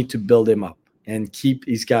 So we need to build him up and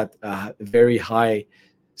he's got a very high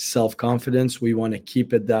self-confidence. We want to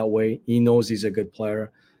keep it that way. He knows he's a good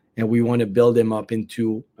player, and we want to build him up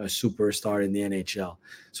into a superstar in the NHL.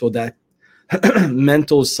 So that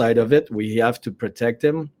mental side of it, we have to protect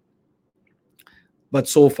him. But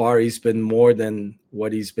so far, he's been more than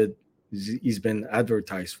what he's been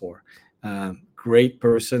advertised for. Great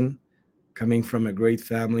person, coming from a great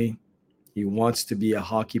family. He wants to be a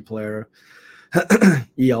hockey player.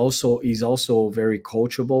 He's also very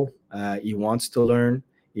coachable. He wants to learn.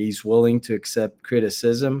 He's willing to accept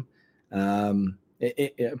criticism,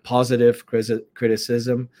 positive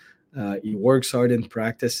criticism. He works hard in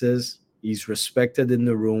practices. He's respected in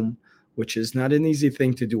the room, which is not an easy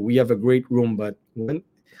thing to do. We have a great room, but when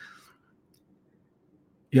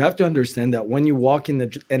you have to understand that when you walk in the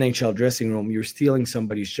NHL dressing room, you're stealing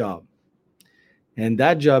somebody's job. And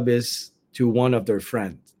that job is to one of their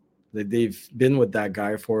friends. That they've been with that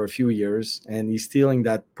guy for a few years, and he's stealing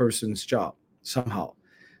that person's job somehow.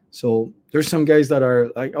 So there's some guys that are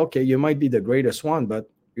like, okay, you might be the greatest one, but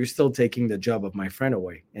you're still taking the job of my friend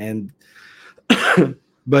away. And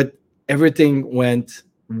but everything went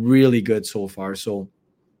really good so far. So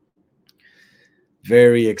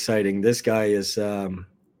very exciting. This guy is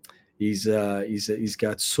he's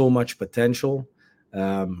got so much potential.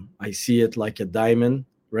 I see it like a diamond.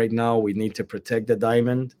 Right now, we need to protect the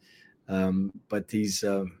diamond. But he's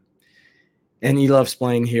and he loves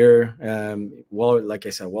playing here. Well, like I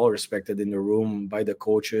said, well respected in the room by the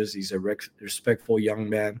coaches. He's a respectful young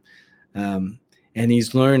man, and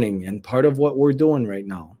he's learning. And part of what we're doing right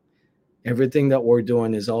now, everything that we're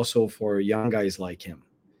doing is also for young guys like him.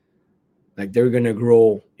 Like they're gonna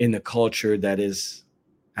grow in a culture that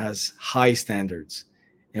has high standards,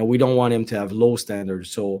 and we don't want him to have low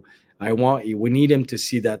standards. So we need him to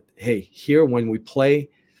see that, hey, here when we play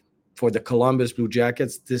for the Columbus Blue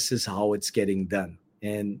Jackets, this is how it's getting done.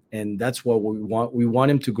 And that's what we want. We want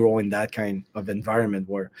him to grow in that kind of environment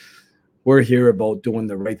where we're here about doing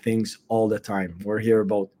the right things all the time. We're here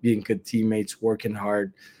about being good teammates, working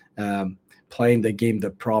hard, playing the game the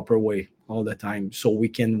proper way all the time, so we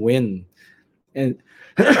can win and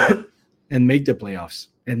and make the playoffs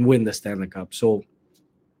and win the Stanley Cup. So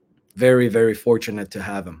very, very fortunate to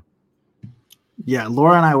have him. Yeah,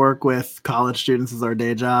 Laura and I work with college students as our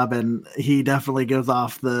day job, and he definitely gives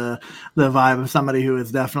off the vibe of somebody who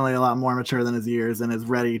is definitely a lot more mature than his years and is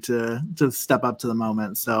ready to step up to the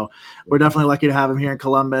moment. So we're definitely lucky to have him here in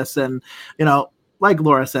Columbus. And, you know, like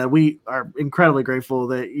Laura said, we are incredibly grateful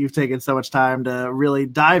that you've taken so much time to really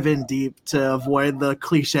dive in deep to avoid the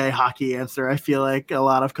cliche hockey answer I feel like a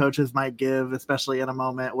lot of coaches might give, especially in a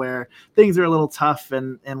moment where things are a little tough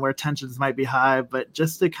and where tensions might be high. But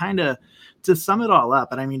just to kind of to sum it all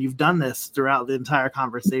up, and I mean, you've done this throughout the entire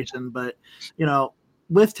conversation, but, you know,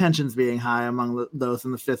 with tensions being high among those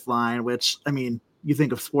in the fifth line, which, I mean, you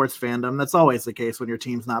think of sports fandom. That's always the case when your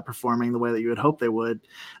team's not performing the way that you would hope they would.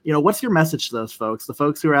 What's your message to those folks, the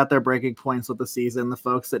folks who are out there breaking points with the season, the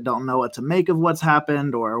folks that don't know what to make of what's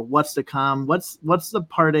happened or what's to come? What's the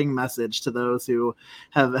parting message to those who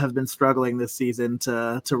have been struggling this season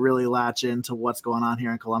to really latch into what's going on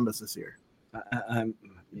here in Columbus this year?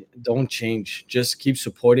 Don't change. Just keep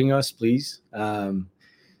supporting us, please.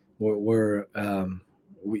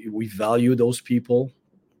 We value those people,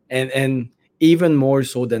 and even more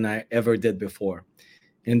so than I ever did before.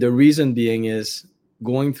 And the reason being is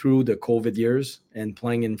going through the COVID years and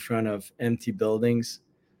playing in front of empty buildings.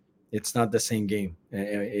 It's not the same game.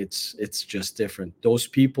 It's just different. Those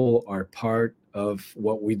people are part of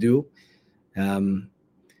what we do.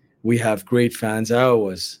 We have great fans. I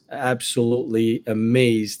was absolutely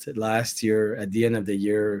amazed last year at the end of the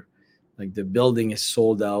year. Like, the building is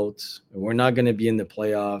sold out. We're not going to be in the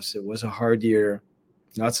playoffs. It was a hard year,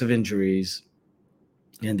 lots of injuries,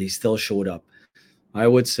 and they still showed up. I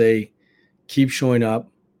would say keep showing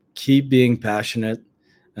up, keep being passionate,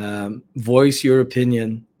 voice your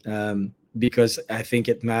opinion, because I think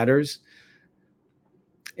it matters.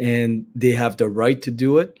 And they have the right to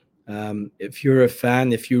do it. If you're a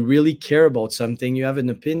fan, if you really care about something, you have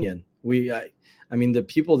an opinion. I mean, the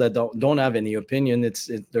people that don't have any opinion,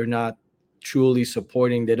 they're not truly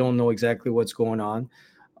supporting. They don't know exactly what's going on.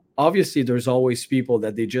 Obviously, there's always people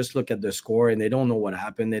that they just look at the score and they don't know what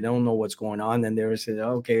happened. They don't know what's going on, and they're saying,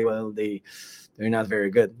 okay, well, they're not very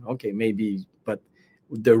good. Okay, maybe, but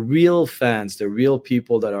the real fans, the real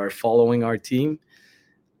people that are following our team,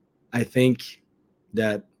 I think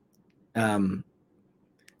that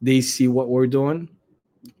they see what we're doing.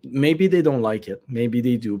 Maybe they don't like it. Maybe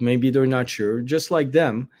they do. Maybe they're not sure. Just like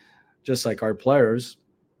them, just like our players,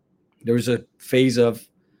 there's a phase of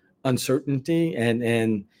uncertainty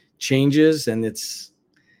and changes, and it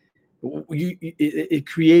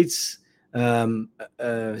creates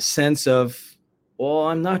a sense of, well,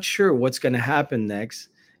 I'm not sure what's going to happen next.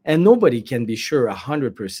 And nobody can be sure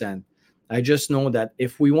 100%. I just know that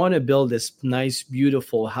if we want to build this nice,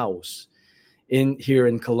 beautiful house here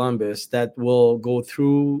in Columbus that will go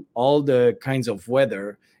through all the kinds of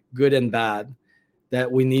weather, good and bad, that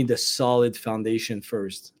we need a solid foundation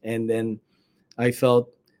first. And then I felt,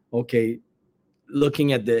 okay,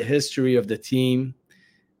 looking at the history of the team,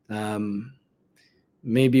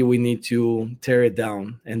 maybe we need to tear it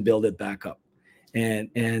down and build it back up.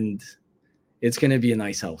 And it's going to be a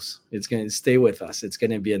nice house. It's going to stay with us. It's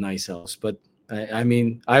going to be a nice house. But I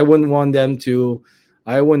mean, I wouldn't want them to,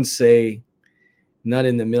 I wouldn't say, not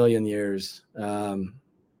in a million years.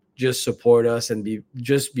 Just support us and be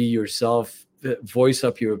yourself. Voice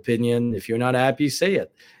up your opinion. If you're not happy, say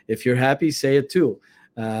it. If you're happy, say it too.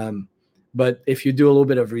 But if you do a little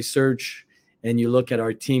bit of research and you look at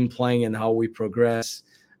our team playing and how we progress,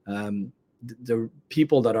 the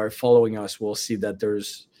people that are following us will see that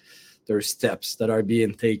there's steps that are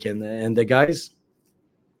being taken. And the guys,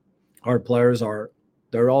 our players,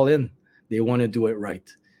 they're all in. They want to do it right.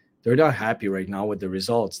 They're not happy right now with the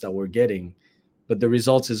results that we're getting, but the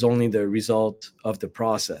results is only the result of the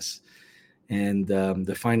process. And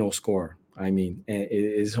the final score, I mean,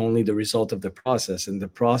 is only the result of the process. And the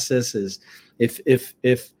process is, if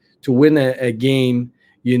to win a game,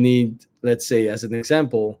 you need, let's say, as an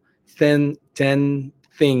example, 10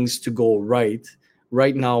 things to go right.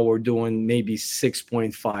 Right now, we're doing maybe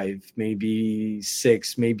 6.5, maybe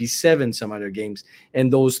 6, maybe 7 some other games.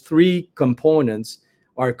 And those 3 components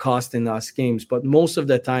are costing us games. But most of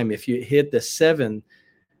the time, if you hit the 7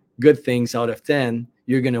 good things out of 10,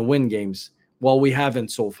 you're going to win games. Well, we haven't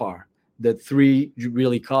so far. The 3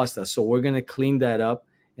 really cost us. So we're going to clean that up.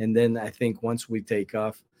 And then I think once we take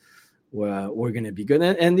off, we're going to be good.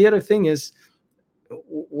 And the other thing is,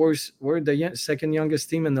 we're the second youngest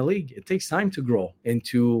team in the league. It takes time to grow and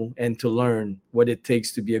to learn what it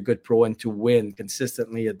takes to be a good pro and to win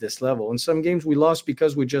consistently at this level. And some games we lost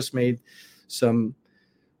because we just made some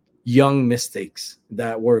young mistakes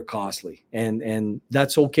that were costly, and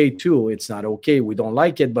that's okay too. It's not okay, we don't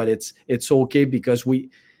like it, but it's okay because we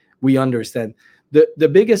understand. The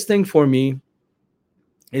biggest thing for me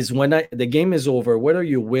is when the game is over, whether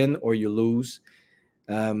you win or you lose,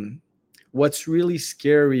 what's really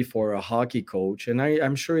scary for a hockey coach, and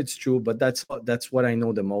I'm sure it's true, but that's what I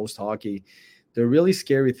know the most, hockey. The really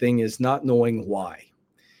scary thing is not knowing why.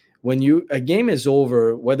 When a game is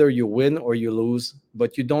over, whether you win or you lose,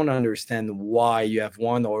 but you don't understand why you have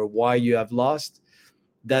won or why you have lost,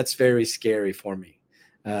 that's very scary for me.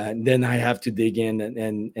 Then I have to dig in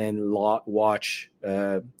and watch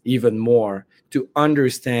even more to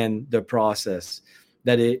understand the process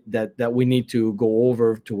that we need to go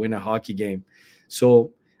over to win a hockey game.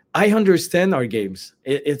 So I understand our games.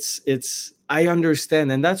 I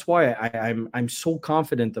understand, and that's why I'm so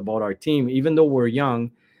confident about our team, even though we're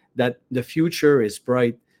young, that the future is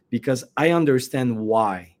bright, because I understand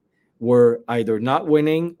why we're either not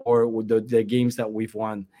winning or with the games that we've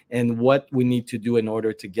won, and what we need to do in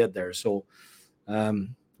order to get there. So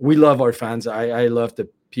we love our fans. I love the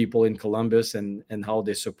people in Columbus and how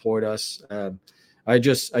they support us. I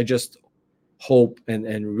just hope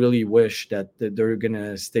and really wish that they're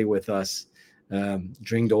gonna stay with us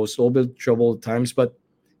during those little bit troubled times. But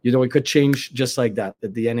it could change just like that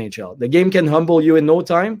at the NHL. The game can humble you in no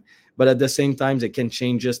time, but at the same time, it can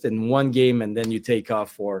change just in one game, and then you take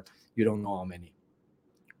off for you don't know how many.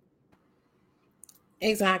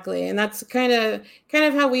 Exactly. And that's kind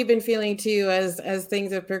of how we've been feeling too as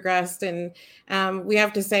things have progressed. And we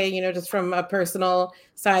have to say, just from a personal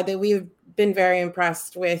side, that we've been very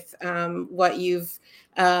impressed with what you've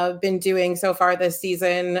been doing so far this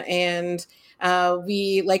season. And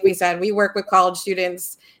like we said, we work with college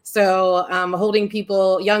students. So holding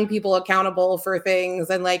young people accountable for things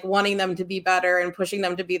and like wanting them to be better and pushing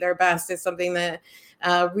them to be their best is something that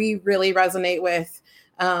we really resonate with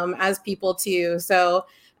as people too. So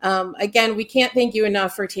again, we can't thank you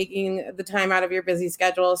enough for taking the time out of your busy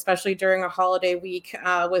schedule, especially during a holiday week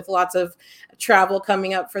with lots of travel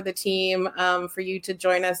coming up for the team, for you to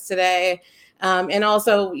join us today. And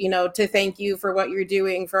also, to thank you for what you're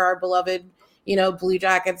doing for our beloved, Blue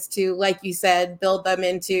Jackets to, like you said, build them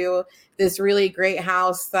into this really great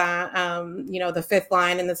house that, the fifth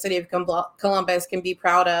line in the city of Columbus can be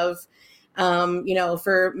proud of.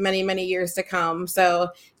 For many, many years to come. So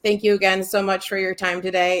thank you again so much for your time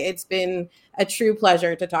today. It's been a true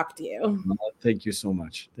pleasure to talk to you. Thank you so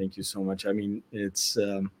much. Thank you so much. I mean, it's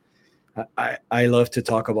I love to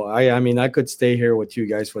talk about. I mean, I could stay here with you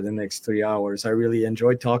guys for the next 3 hours. I really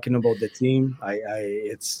enjoy talking about the team.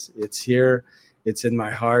 It's here. It's in my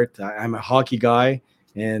heart. I'm a hockey guy,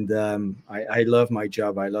 and I love my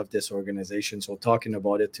job. I love this organization. So talking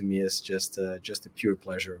about it to me is just a pure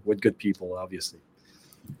pleasure with good people, obviously.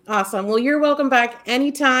 Awesome. Well, you're welcome back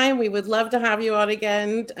anytime. We would love to have you on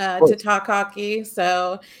again to talk hockey.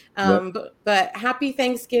 So, but happy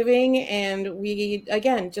Thanksgiving. And we,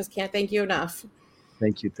 again, just can't thank you enough.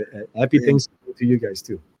 Thank you. Happy Thanksgiving to you guys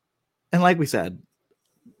too. And like we said,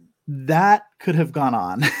 that could have gone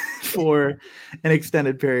on for an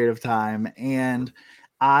extended period of time. And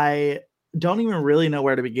I don't even really know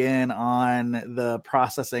where to begin on the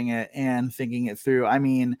processing it and thinking it through. I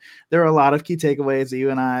mean, there are a lot of key takeaways that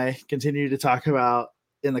you and I continue to talk about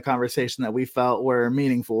in the conversation that we felt were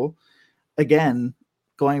meaningful. Again,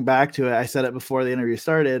 going back to it, I said it before the interview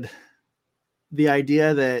started, the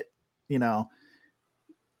idea that,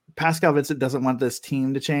 Pascal Vincent doesn't want this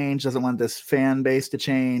team to change, doesn't want this fan base to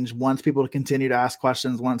change, wants people to continue to ask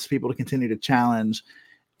questions, wants people to continue to challenge.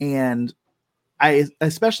 And I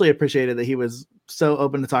especially appreciated that he was so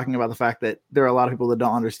open to talking about the fact that there are a lot of people that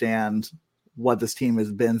don't understand what this team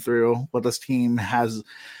has been through, what this team has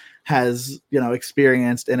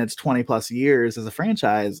experienced in its 20 plus years as a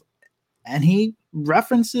franchise. And he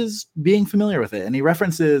references being familiar with it. And he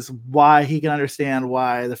references why he can understand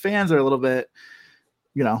why the fans are a little bit,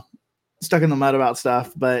 stuck in the mud about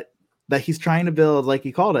stuff, but that he's trying to build, like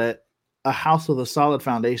he called it, a house with a solid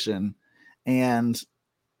foundation. And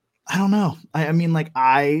I don't know. I mean, like,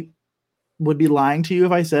 I would be lying to you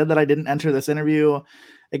if I said that I didn't enter this interview,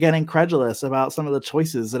 again, incredulous about some of the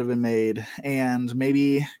choices that have been made and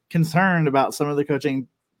maybe concerned about some of the coaching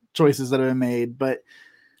choices that have been made. But,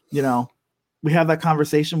 we have that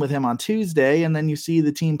conversation with him on Tuesday, and then you see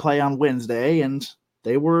the team play on Wednesday, and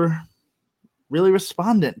they were really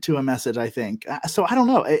respondent to a message, I think. So I don't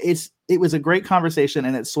know. It was a great conversation,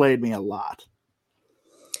 and it swayed me a lot.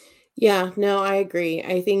 Yeah, no, I agree.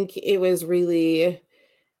 I think it was really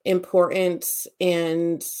important,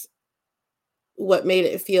 and what made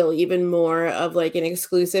it feel even more of like an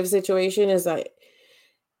exclusive situation is that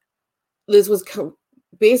this was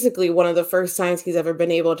basically one of the first times he's ever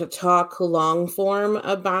been able to talk long form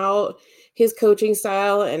about his coaching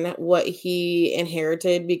style and what he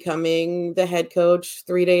inherited becoming the head coach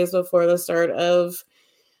 3 days before the start of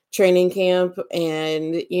training camp.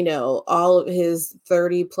 And, all of his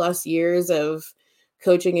 30 plus years of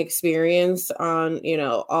coaching experience on,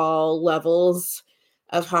 all levels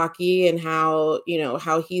of hockey, and how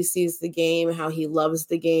he sees the game, how he loves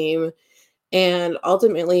the game, and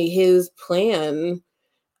ultimately his plan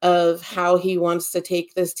of how he wants to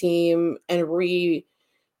take this team and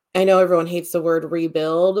I know everyone hates the word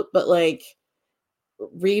rebuild, but like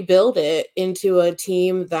rebuild it into a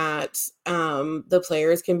team that the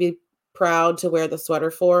players can be proud to wear the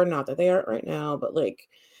sweater for. Not that they aren't right now, but like,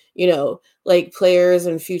 you know, like players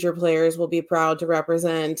and future players will be proud to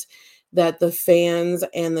represent, that the fans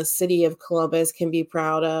and the city of Columbus can be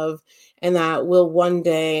proud of, and that will one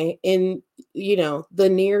day in, you know, the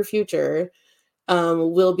near future,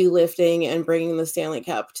 will be lifting and bringing the Stanley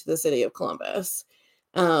Cup to the city of Columbus.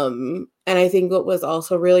 And I think what was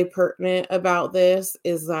also really pertinent about this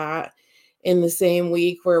is that in the same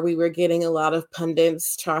week where we were getting a lot of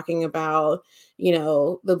pundits talking about, you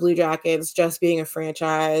know, the Blue Jackets just being a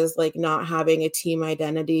franchise, like not having a team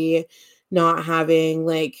identity, not having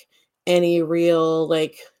like any real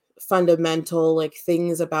like fundamental like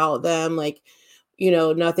things about them, like, you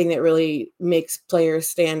know, nothing that really makes players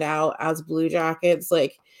stand out as Blue Jackets.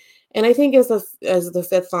 Like, and I think as the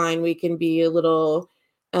fifth line, we can be a little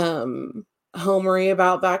homery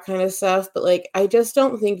about that kind of stuff, but like I just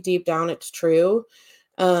don't think deep down it's true.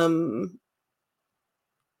 I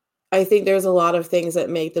think there's a lot of things that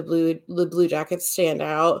make the Blue Jackets stand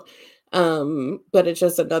out. But it's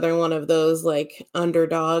just another one of those like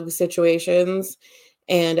underdog situations.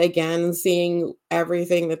 And again, seeing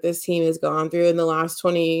everything that this team has gone through in the last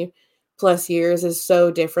 20 plus years is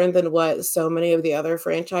so different than what so many of the other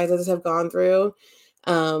franchises have gone through.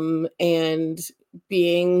 And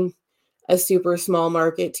being a super small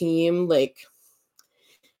market team, like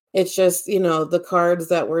it's just, you know, the cards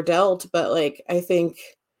that were dealt. But like, I think,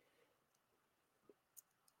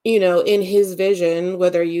 you know, in his vision,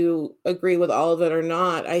 whether you agree with all of it or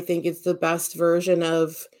not, I think it's the best version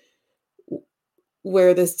of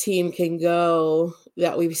where this team can go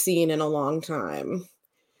that we've seen in a long time.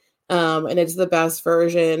 And it's the best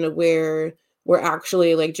version where we're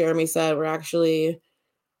actually, like Jeremy said, we're actually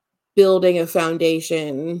building a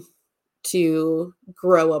foundation to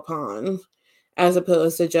grow upon, as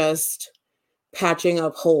opposed to just patching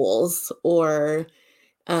up holes or,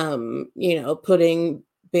 you know, putting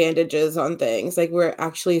bandages on things. Like we're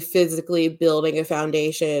actually physically building a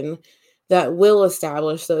foundation that will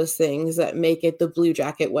establish those things that make it the Blue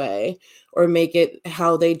Jacket way, or make it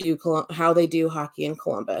how they do hockey in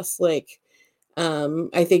Columbus. Like,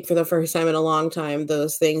 I think for the first time in a long time,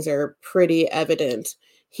 those things are pretty evident.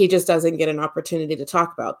 He just doesn't get an opportunity to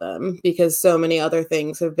talk about them because so many other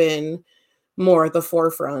things have been more at the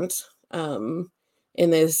forefront in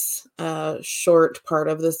this short part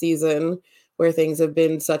of the season where things have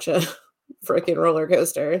been such a freaking roller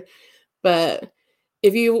coaster. But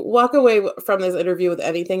if you walk away from this interview with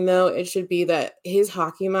anything, though, it should be that his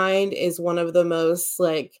hockey mind is one of the most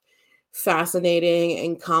like fascinating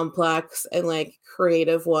and complex and like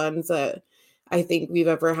creative ones that I think we've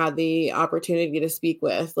ever had the opportunity to speak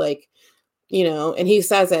with. Like, you know, and he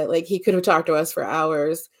says it, like he could have talked to us for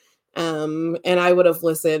hours. And I would have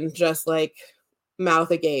listened just like mouth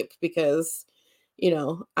agape because, you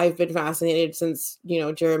know, I've been fascinated since, you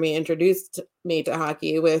know, Jeremy introduced me to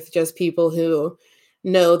hockey with just people who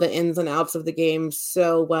know the ins and outs of the game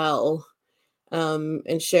so well,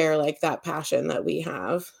 and share like that passion that we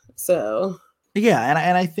have. So yeah,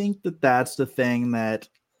 and I think that that's the thing that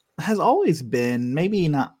has always been maybe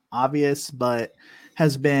not obvious, but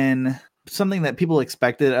has been something that people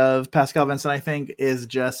expected of Pascal Vincent. I think is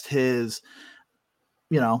just his,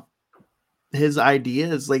 you know, his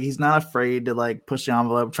ideas. Like he's not afraid to like push the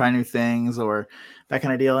envelope, try new things, or that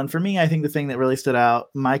kind of deal. And for me, I think the thing that really stood out,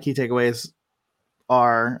 my key takeaways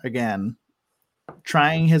are again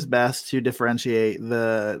trying his best to differentiate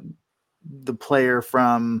the player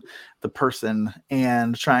from the person,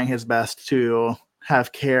 and trying his best to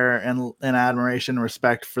have care and admiration and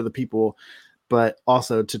respect for the people, but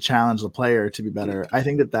also to challenge the player to be better. I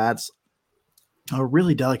think that that's a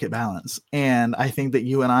really delicate balance. And I think that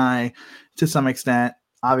you and I, to some extent,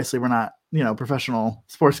 obviously we're not, you know, professional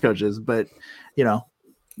sports coaches, but, you know,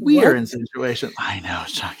 we are in situations. I know,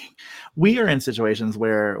 it's shocking. We are in situations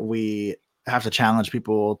where we have to challenge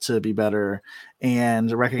people to be better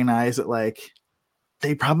and recognize that like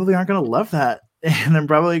they probably aren't going to love that. And they're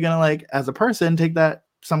probably going to like, as a person, take that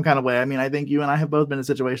some kind of way. I mean, I think you and I have both been in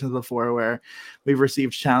situations before where we've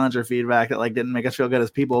received challenge or feedback that like didn't make us feel good as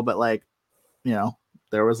people, but like, you know,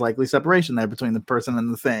 there was likely separation there between the person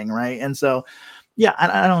and the thing. Right. And so, yeah,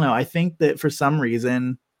 I don't know. I think that for some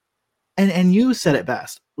reason, and you said it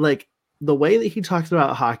best, like the way that he talks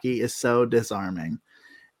about hockey is so disarming.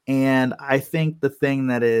 And I think the thing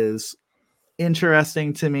that is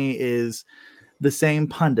interesting to me is the same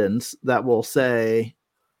pundits that will say,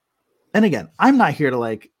 and again, I'm not here to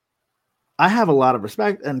like, I have a lot of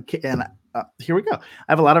respect and here we go. I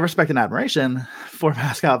have a lot of respect and admiration for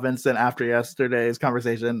Pascal Vincent after yesterday's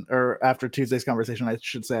conversation, or after Tuesday's conversation, I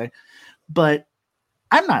should say. But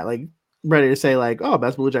I'm not like, ready to say like, oh,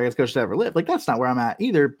 best Blue Jackets coach to ever live. Like, that's not where I'm at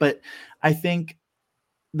either. But I think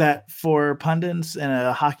that for pundits in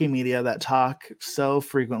a hockey media that talk so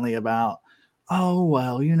frequently about, oh,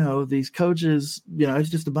 well, you know, these coaches, you know, it's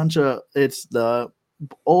just it's the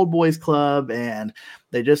old boys club and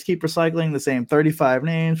they just keep recycling the same 35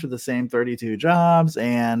 names for the same 32 jobs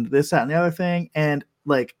and this, that, and the other thing. And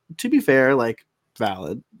like, to be fair, like,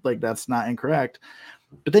 valid, like, that's not incorrect.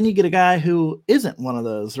 But then you get a guy who isn't one of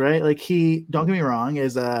those, right? Like, he, don't get me wrong,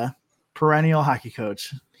 is a perennial hockey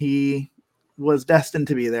coach. He was destined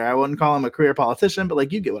to be there. I wouldn't call him a career politician, but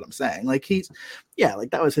like, you get what I'm saying. Like,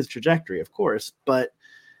 like that was his trajectory, of course. But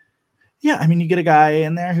yeah, I mean, you get a guy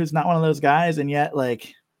in there who's not one of those guys, and yet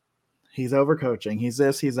like, he's overcoaching. He's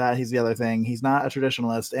this, he's that, he's the other thing. He's not a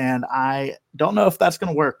traditionalist. And I don't know if that's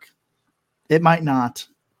going to work. It might not,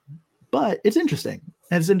 but it's interesting.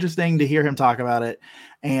 It's interesting to hear him talk about it.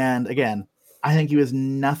 And again, I think he was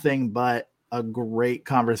nothing but a great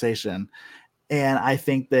conversation. And I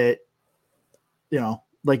think that, you know,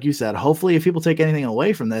 like you said, hopefully if people take anything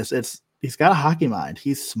away from this, he's got a hockey mind.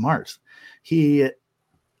 He's smart. He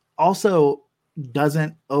also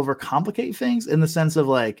doesn't overcomplicate things in the sense of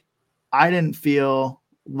like, I didn't feel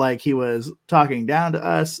like he was talking down to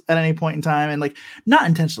us at any point in time, and like, not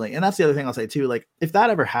intentionally. And that's the other thing I'll say too. Like, if that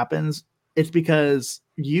ever happens, it's because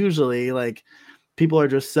usually like people are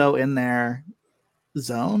just so in their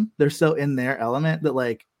zone. They're so in their element that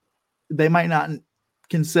like, they might not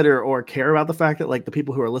consider or care about the fact that like the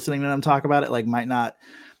people who are listening to them talk about it, like, might not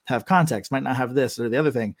have context, might not have this or the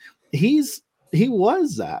other thing. He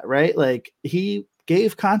was that, right? Like, he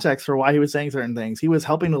gave context for why he was saying certain things. He was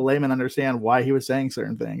helping the layman understand why he was saying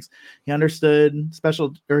certain things. He understood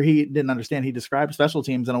he didn't understand. He described special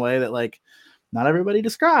teams in a way that like not everybody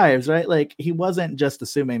describes, right? Like, he wasn't just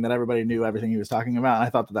assuming that everybody knew everything he was talking about. And I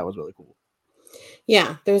thought that was really cool.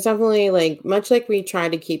 Yeah, there's definitely like, much like we try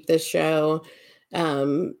to keep this show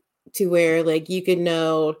to where like you could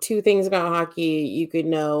know 2 things about hockey, you could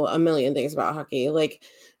know a million things about hockey. Like,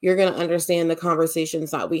 you're going to understand the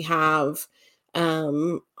conversations that we have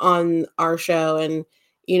on our show. And,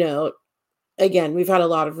 you know, again, we've had a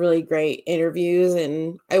lot of really great interviews,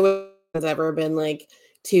 and I wouldn't have ever been like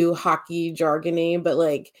too hockey jargony, but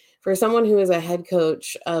like, for someone who is a head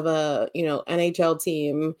coach of a, you know, NHL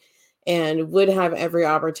team and would have every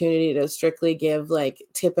opportunity to strictly give like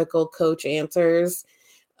typical coach answers,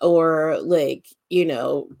 or like, you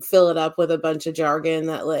know, fill it up with a bunch of jargon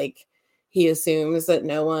that like he assumes that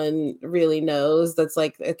no one really knows, that's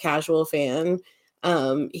like a casual fan.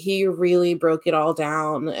 He really broke it all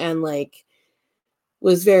down and like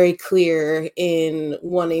was very clear in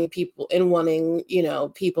wanting, you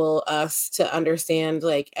know, us to understand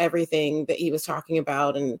like everything that he was talking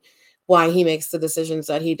about, and why he makes the decisions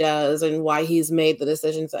that he does, and why he's made the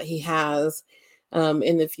decisions that he has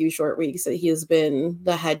in the few short weeks that he has been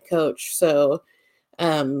the head coach. So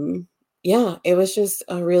yeah, it was just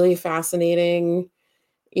a really fascinating,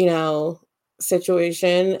 you know,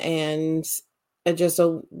 situation, and just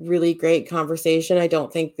a really great conversation. I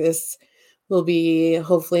don't think this will be,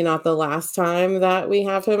 hopefully not the last time that we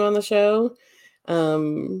have him on the show.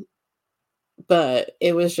 But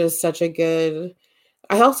it was just such a good,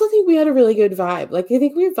 I also think we had a really good vibe. Like, I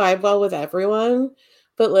think we vibe well with everyone,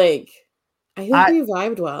 but like, I think we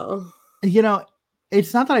vibed well. You know,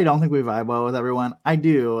 it's not that I don't think we vibe well with everyone. I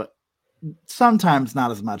do. Sometimes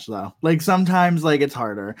not as much though. Like, sometimes like it's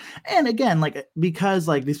harder. And again, like, because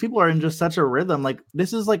like these people are in just such a rhythm. Like,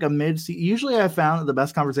 this is like a usually I've found that the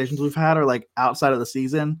best conversations we've had are like outside of the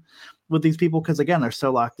season with these people, because again, they're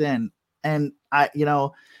so locked in. And you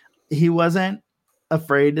know, he wasn't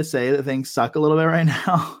afraid to say that things suck a little bit right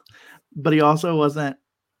now, but he also wasn't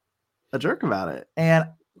a jerk about it. And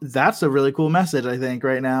that's a really cool message, I think,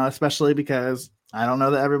 right now, especially because I don't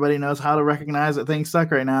know that everybody knows how to recognize that things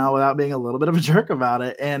suck right now without being a little bit of a jerk about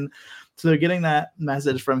it. And so getting that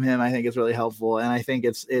message from him, I think, is really helpful. And I think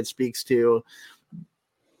it speaks to,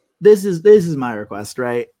 this is my request,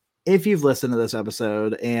 right? If you've listened to this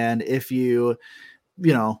episode, and if you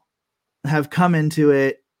know, have come into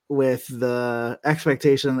it with the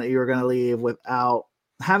expectation that you were going to leave without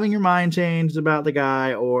having your mind changed about the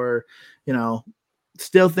guy, or, you know,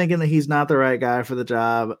 still thinking that he's not the right guy for the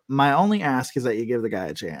job, my only ask is that you give the guy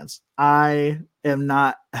a chance. I am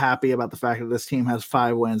not happy about the fact that this team has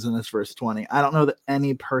 5 wins in this first 20. I don't know that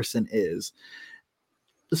any person is.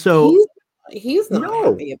 So he's not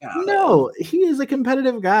happy about it. No, he is a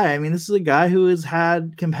competitive guy. I mean, this is a guy who has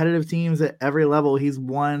had competitive teams at every level. He's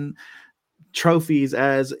won trophies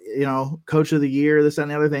as, you know, coach of the year, this and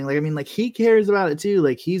the other thing. Like, I mean, like, he cares about it too.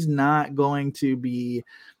 Like, he's not going to be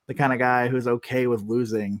the kind of guy who's okay with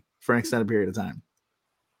losing for an extended period of time.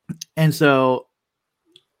 And so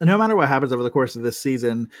no matter what happens over the course of this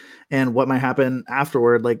season and what might happen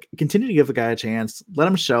afterward, like continue to give the guy a chance, let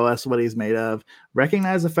him show us what he's made of,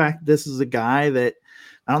 recognize the fact this is a guy that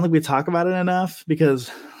I don't think we talk about it enough because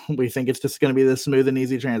we think it's just going to be this smooth and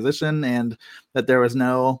easy transition and that there was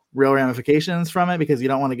no real ramifications from it because you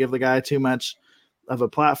don't want to give the guy too much of a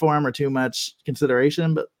platform or too much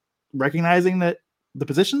consideration, but recognizing that the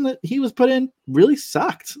position that he was put in really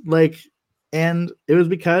sucked. And it was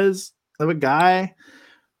because of a guy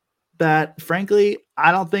that frankly,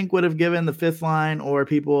 I don't think would have given the fifth line or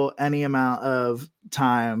people any amount of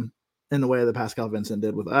time in the way that Pascal Vincent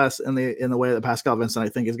did with us and in the way that Pascal Vincent, I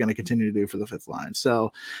think, is going to continue to do for the fifth line.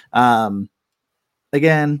 So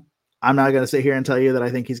again, I'm not going to sit here and tell you that I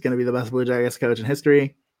think he's going to be the best Blue Jackets coach in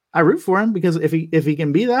history. I root for him because if he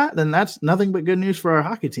can be that, then that's nothing but good news for our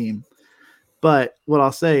hockey team. But what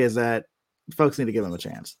I'll say is that folks need to give him a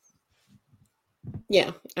chance.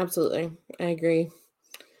 Yeah, absolutely. I agree.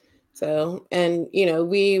 So, and,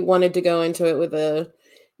 we wanted to go into it with a,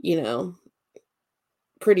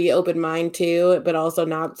 pretty open mind too, but also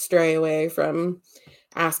not stray away from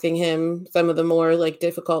asking him some of the more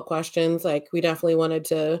difficult questions. We definitely wanted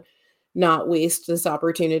to not waste this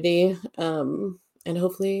opportunity. And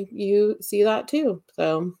hopefully you see that too.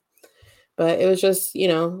 So, but it was just,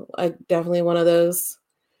 definitely one of those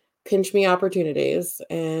pinch me opportunities.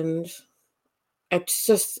 And I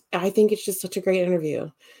think it's just such a great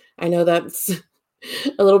interview. I know that's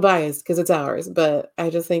a little biased because it's ours, but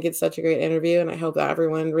I just think it's such a great interview, and I hope that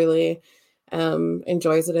everyone really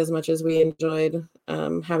enjoys it as much as we enjoyed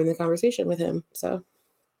having the conversation with him. So.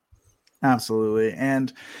 Absolutely.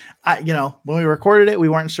 And when we recorded it, we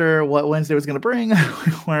weren't sure what Wednesday was going to bring. We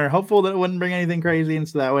were hopeful that it wouldn't bring anything crazy. And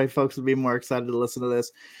so that way folks would be more excited to listen to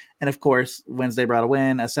this. And of course, Wednesday brought a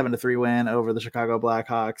win, a 7-3 win over the Chicago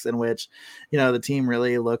Blackhawks, in which, the team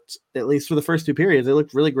really looked, at least for the first two periods, they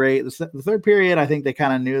looked really great. The third period, I think they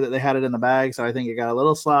kind of knew that they had it in the bag. So I think it got a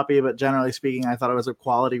little sloppy, but generally speaking, I thought it was a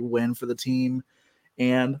quality win for the team.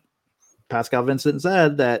 And Pascal Vincent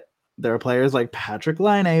said that there are players like Patrick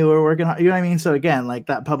Laine who are working hard. You know what I mean? So again,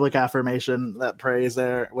 that public affirmation, that praise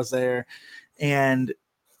was there. And,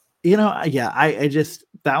 I just,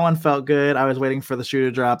 that one felt good. I was waiting for the shoe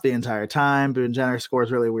to drop the entire time. Boone Jenner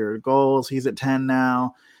scores really weird goals. He's at 10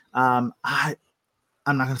 now. I'm not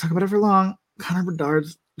going to talk about it for long. Connor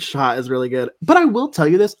Bedard's shot is really good. But I will tell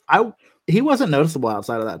you this. He wasn't noticeable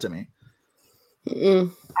outside of that to me.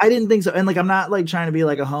 Mm-mm. I didn't think so. And I'm not trying to be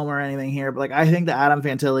a homer or anything here, but I think that Adam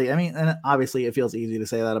Fantilli, and obviously it feels easy to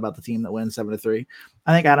say that about the team that wins 7-3.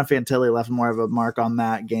 I think Adam Fantilli left more of a mark on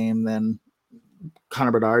that game than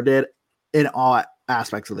Connor Bedard did in all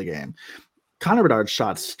aspects of the game. Connor Bedard's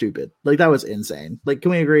shot stupid. That was insane. Can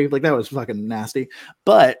we agree? That was fucking nasty.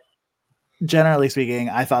 But generally speaking,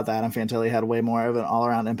 I thought that Adam Fantilli had way more of an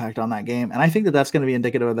all-around impact on that game. And I think that that's going to be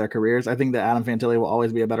indicative of their careers. I think that Adam Fantilli will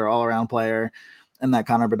always be a better all-around player, and that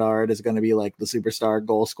Connor Bedard is going to be the superstar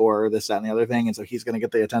goal scorer, this, that, and the other thing. And so he's going to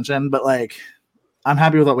get the attention. But I'm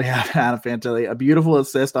happy with what we have. Adam Fantilli, a beautiful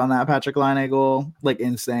assist on that Patrick Laine goal,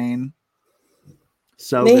 insane.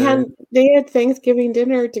 So they had Thanksgiving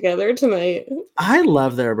dinner together tonight. I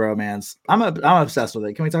love their bromance. I'm obsessed with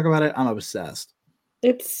it. Can we talk about it? I'm obsessed.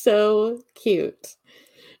 It's so cute.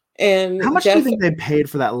 And how much do you think they paid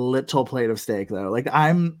for that little plate of steak though?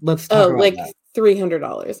 Let's talk about that.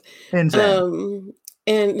 $300. Insane.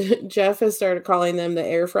 And Jeff has started calling them the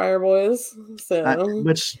air fryer boys. So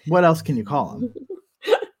what else can you call them?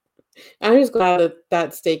 I'm just glad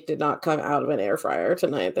that steak did not come out of an air fryer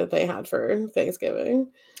tonight that they had for Thanksgiving.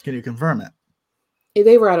 Can you confirm it?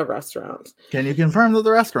 They were at a restaurant. Can you confirm that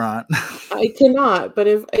the restaurant? I cannot, but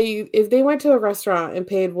if they went to a restaurant and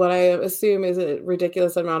paid what I assume is a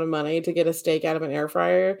ridiculous amount of money to get a steak out of an air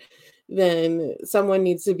fryer, then someone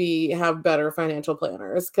needs to have better financial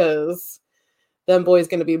planners because them boys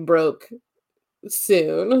going to be broke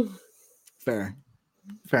soon. Fair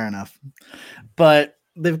enough. But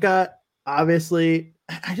they've got, obviously,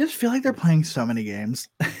 I just feel like they're playing so many games.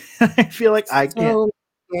 I feel like I can't.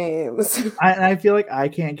 Games. I feel like I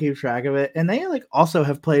can't keep track of it. And they also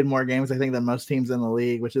have played more games, I think, than most teams in the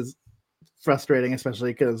league, which is frustrating,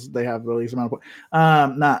 especially because they have the least amount of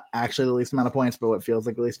points. Not actually the least amount of points, but what feels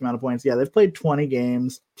like the least amount of points. Yeah, they've played 20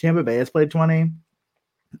 games. Tampa Bay has played 20,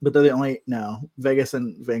 but they're the only, Vegas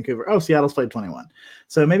and Vancouver. Oh, Seattle's played 21.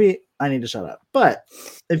 So maybe I need to shut up. But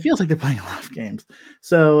it feels like they're playing a lot of games.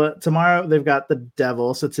 So tomorrow they've got the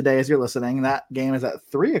Devils. So today, as you're listening, that game is at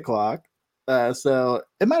 3:00. So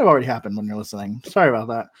it might have already happened when you're listening. Sorry about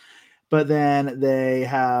that. But then they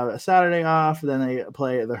have a Saturday off. Then they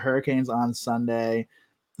play the Hurricanes on Sunday.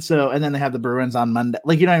 So, and then they have the Bruins on Monday.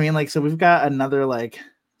 Like, you know what I mean? Like, so we've got another like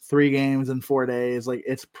 3 games in 4 days. Like,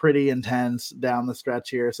 it's pretty intense down the stretch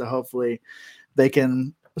here. So hopefully they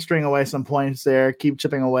can string away some points there, keep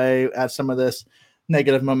chipping away at some of this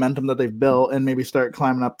negative momentum that they've built, and maybe start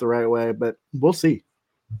climbing up the right way. But we'll see.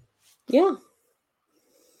 Yeah.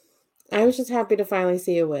 I was just happy to finally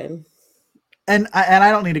see a win. And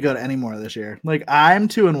I don't need to go to any more this year. Like, I'm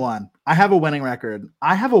 2-1. I have a winning record.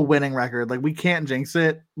 Like, we can't jinx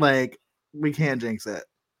it. I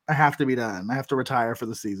have to be done. I have to retire for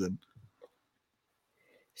the season.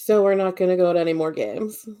 So we're not going to go to any more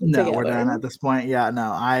games. No, together. We're done at this point. Yeah,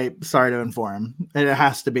 no. Sorry to inform. It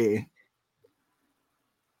has to be.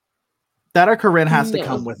 That or Corinne has to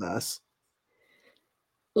come with us.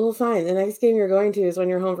 Well, fine. The next game you're going to is when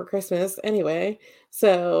you're home for Christmas anyway.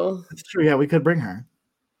 So that's true. Yeah, we could bring her.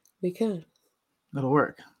 We could. It'll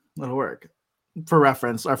work. For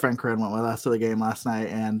reference, our friend Corinne went with us to the game last night,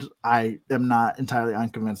 and I am not entirely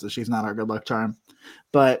unconvinced that she's not our good luck charm.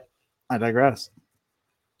 But I digress.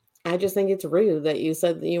 I just think it's rude that you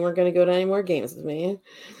said that you weren't going to go to any more games with me.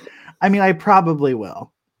 I mean, I probably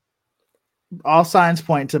will. All signs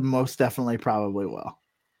point to most definitely probably will.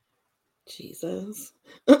 Jesus.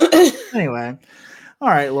 Anyway. All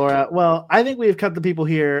right, Laura. Well, I think we've cut the people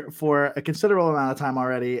here for a considerable amount of time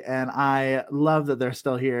already, and I love that they're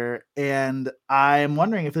still here. And I'm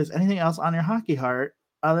wondering if there's anything else on your hockey heart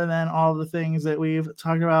other than all the things that we've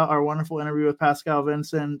talked about, our wonderful interview with Pascal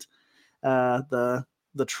Vincent, the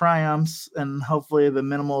triumphs, and hopefully the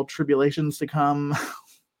minimal tribulations to come.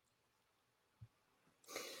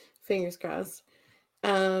 Fingers crossed. I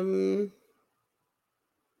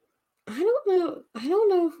don't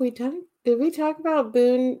know if did we talk about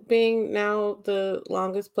Boone being now the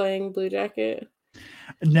longest playing Blue Jacket?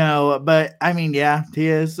 No, but I mean, yeah, he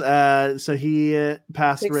is. So he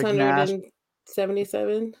passed Rick Nash.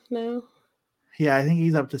 677 now. Yeah, I think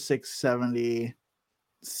he's up to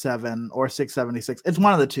 677 or 676. It's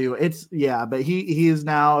one of the two. But he is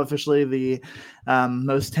now officially the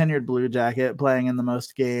most tenured Blue Jacket, playing in the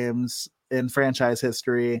most games in franchise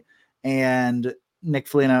history. And Nick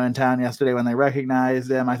Foligno in town yesterday when they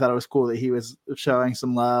recognized him, I thought it was cool that he was showing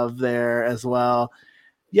some love there as well.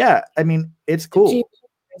 Yeah, I mean, it's cool.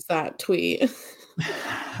 That tweet.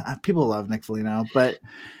 People love Nick Foligno, but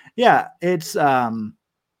yeah, it's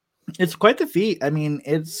quite the feat. I mean,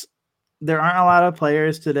 there aren't a lot of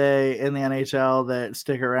players today in the NHL that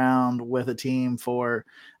stick around with a team for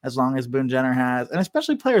as long as Boone Jenner has, and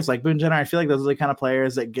especially players like Boone Jenner. I feel like those are the kind of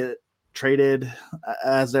players that get traded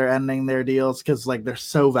as they're ending their deals because like they're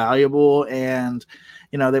so valuable, and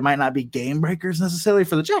they might not be game breakers necessarily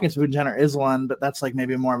for the Jackets. Boone Jenner is one, but that's like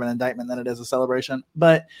maybe more of an indictment than it is a celebration.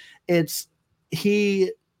 But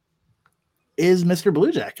he is Mr.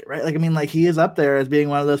 Blue Jacket, right? Like, I mean, like he is up there as being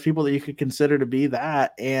one of those people that you could consider to be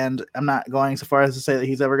that. And I'm not going so far as to say that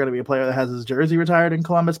he's ever going to be a player that has his jersey retired in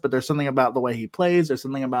Columbus, but there's something about the way he plays. There's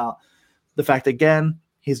something about the fact, again,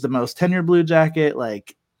 he's the most tenured Blue Jacket.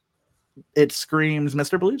 Like, it screams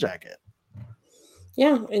Mr. Blue Jacket.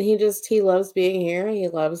 Yeah, and he loves being here. He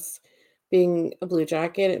loves being a Blue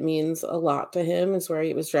Jacket. It means a lot to him. It's where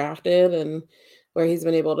he was drafted and where he's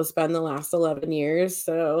been able to spend the last 11 years.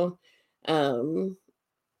 So,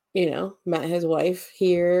 met his wife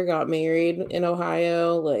here, got married in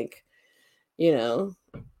Ohio,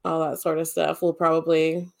 all that sort of stuff. We'll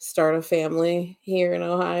probably start a family here in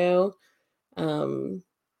Ohio. And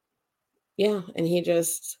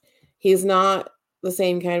he's not the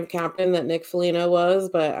same kind of captain that Nick Foligno was,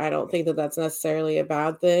 but I don't think that that's necessarily a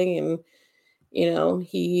bad thing. And,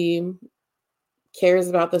 he cares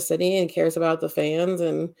about the city and cares about the fans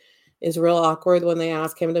and is real awkward when they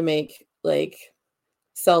ask him to make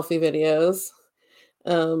selfie videos.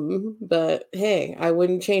 But hey, I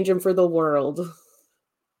wouldn't change him for the world.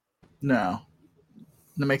 No.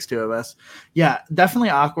 That makes two of us. Yeah, definitely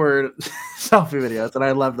awkward selfie videos, and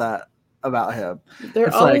I love that about him.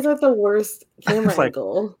 They're always at the worst camera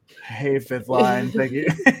angle. Hey, fifth line, thank you.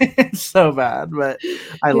 It's so bad, but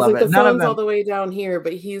I love it. The phone's all the way down here,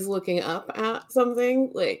 but he's looking up at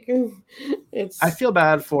something. I feel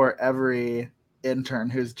bad for every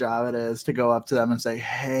intern whose job it is to go up to them and say,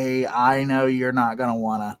 "Hey, I know you're not gonna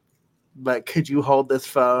wanna, but could you hold this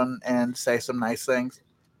phone and say some nice things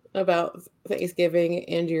about Thanksgiving?"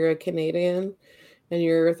 And you're a Canadian, and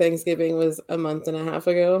your Thanksgiving was a month and a half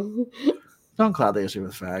ago. Don't cloud the issue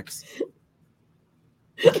with facts.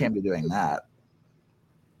 You can't be doing that.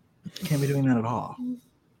 You can't be doing that at all.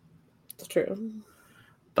 It's true.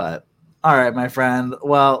 But all right, my friend.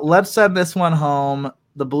 Well, let's send this one home.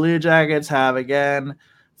 The Blue Jackets have again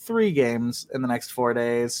 3 games in the next 4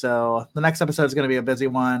 days. So the next episode is going to be a busy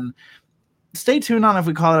one. Stay tuned on if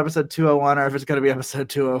we call it episode 201 or if it's going to be episode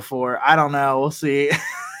 204. I don't know. We'll see.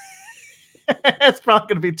 It's probably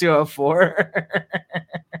going to be 204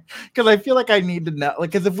 because I feel like I need to know.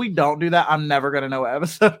 Like, because if we don't do that, I'm never going to know what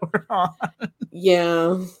episode we're on.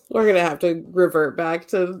 Yeah, we're going to have to revert back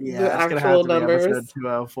to the actual numbers. Episode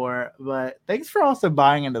 204. But thanks for also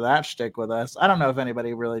buying into that shtick with us. I don't know if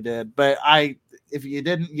anybody really did, but if you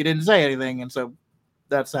didn't say anything, and so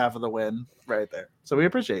that's half of the win right there. So we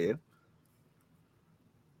appreciate you.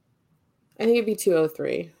 I think it'd be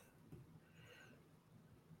 203.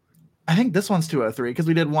 I think this one's 203 because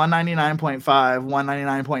we did 199.5,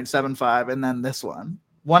 199.75, and then this one.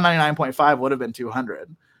 199.5 would have been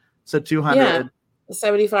 200. So 200. Yeah,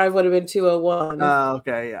 75 would have been 201. Oh,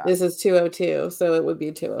 okay, yeah. This is 202, so it would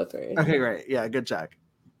be 203. Okay, great. Yeah, good check.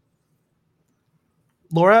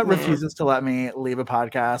 Laura refuses to let me leave a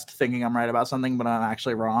podcast thinking I'm right about something, but I'm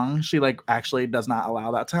actually wrong. She actually does not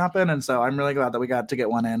allow that to happen, and so I'm really glad that we got to get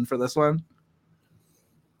one in for this one.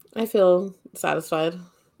 I feel satisfied.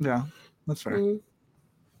 Yeah, that's fair. Mm-hmm.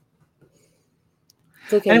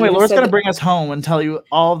 Okay, anyway, Laura's going to bring us home and tell you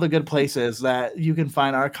all the good places that you can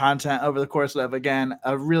find our content over the course of, again,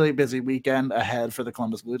 a really busy weekend ahead for the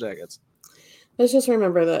Columbus Blue Jackets. Let's just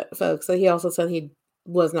remember that, folks, that he also said he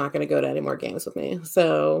was not going to go to any more games with me.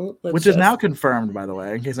 So, which is now confirmed, by the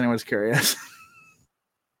way, in case anyone's curious.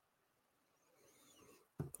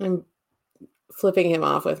 I'm flipping him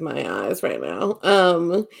off with my eyes right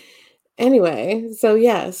now. Anyway, so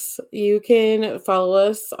yes, you can follow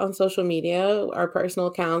us on social media. Our personal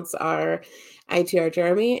accounts are ITR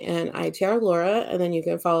Jeremy and ITR Laura, and then you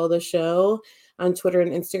can follow the show on Twitter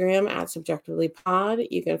and Instagram at SubjectivelyPod.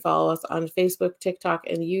 You can follow us on Facebook, TikTok,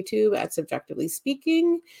 and YouTube at Subjectively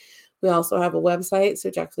Speaking. We also have a website,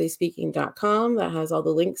 subjectivelyspeaking.com, that has all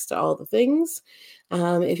the links to all the things.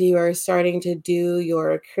 If you are starting to do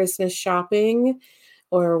your Christmas shopping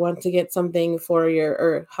or want to get something for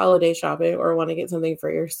or holiday shopping or want to get something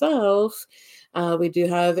for yourself, we do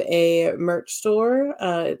have a merch store,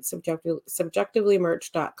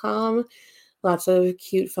 subjectivelymerch.com. Lots of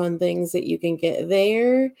cute, fun things that you can get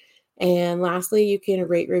there. And lastly, you can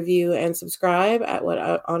rate, review, and subscribe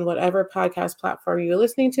on whatever podcast platform you're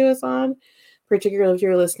listening to us on. Particularly if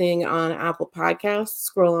you're listening on Apple Podcasts,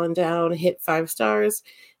 scroll on down, hit 5 stars.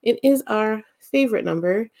 It is our favorite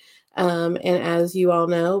number. And as you all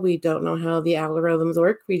know, we don't know how the algorithms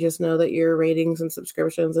work. We just know that your ratings and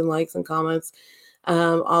subscriptions and likes and comments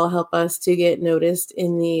all help us to get noticed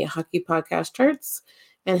in the hockey podcast charts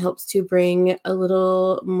and helps to bring a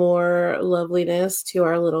little more loveliness to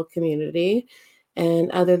our little community.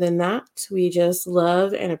 And other than that, we just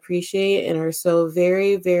love and appreciate and are so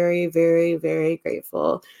very, very, very, very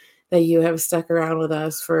grateful that you have stuck around with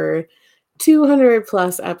us for 200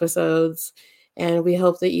 plus episodes. And we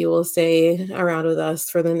hope that you will stay around with us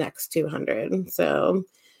for the next 200. So,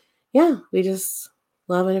 yeah, we just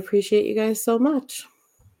love and appreciate you guys so much.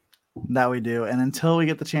 That we do. And until we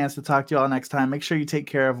get the chance to talk to you all next time, make sure you take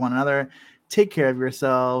care of one another. Take care of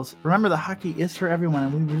yourselves. Remember, the hockey is for everyone,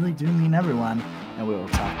 and we really do mean everyone. And we will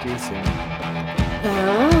talk to you soon.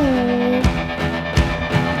 Bye.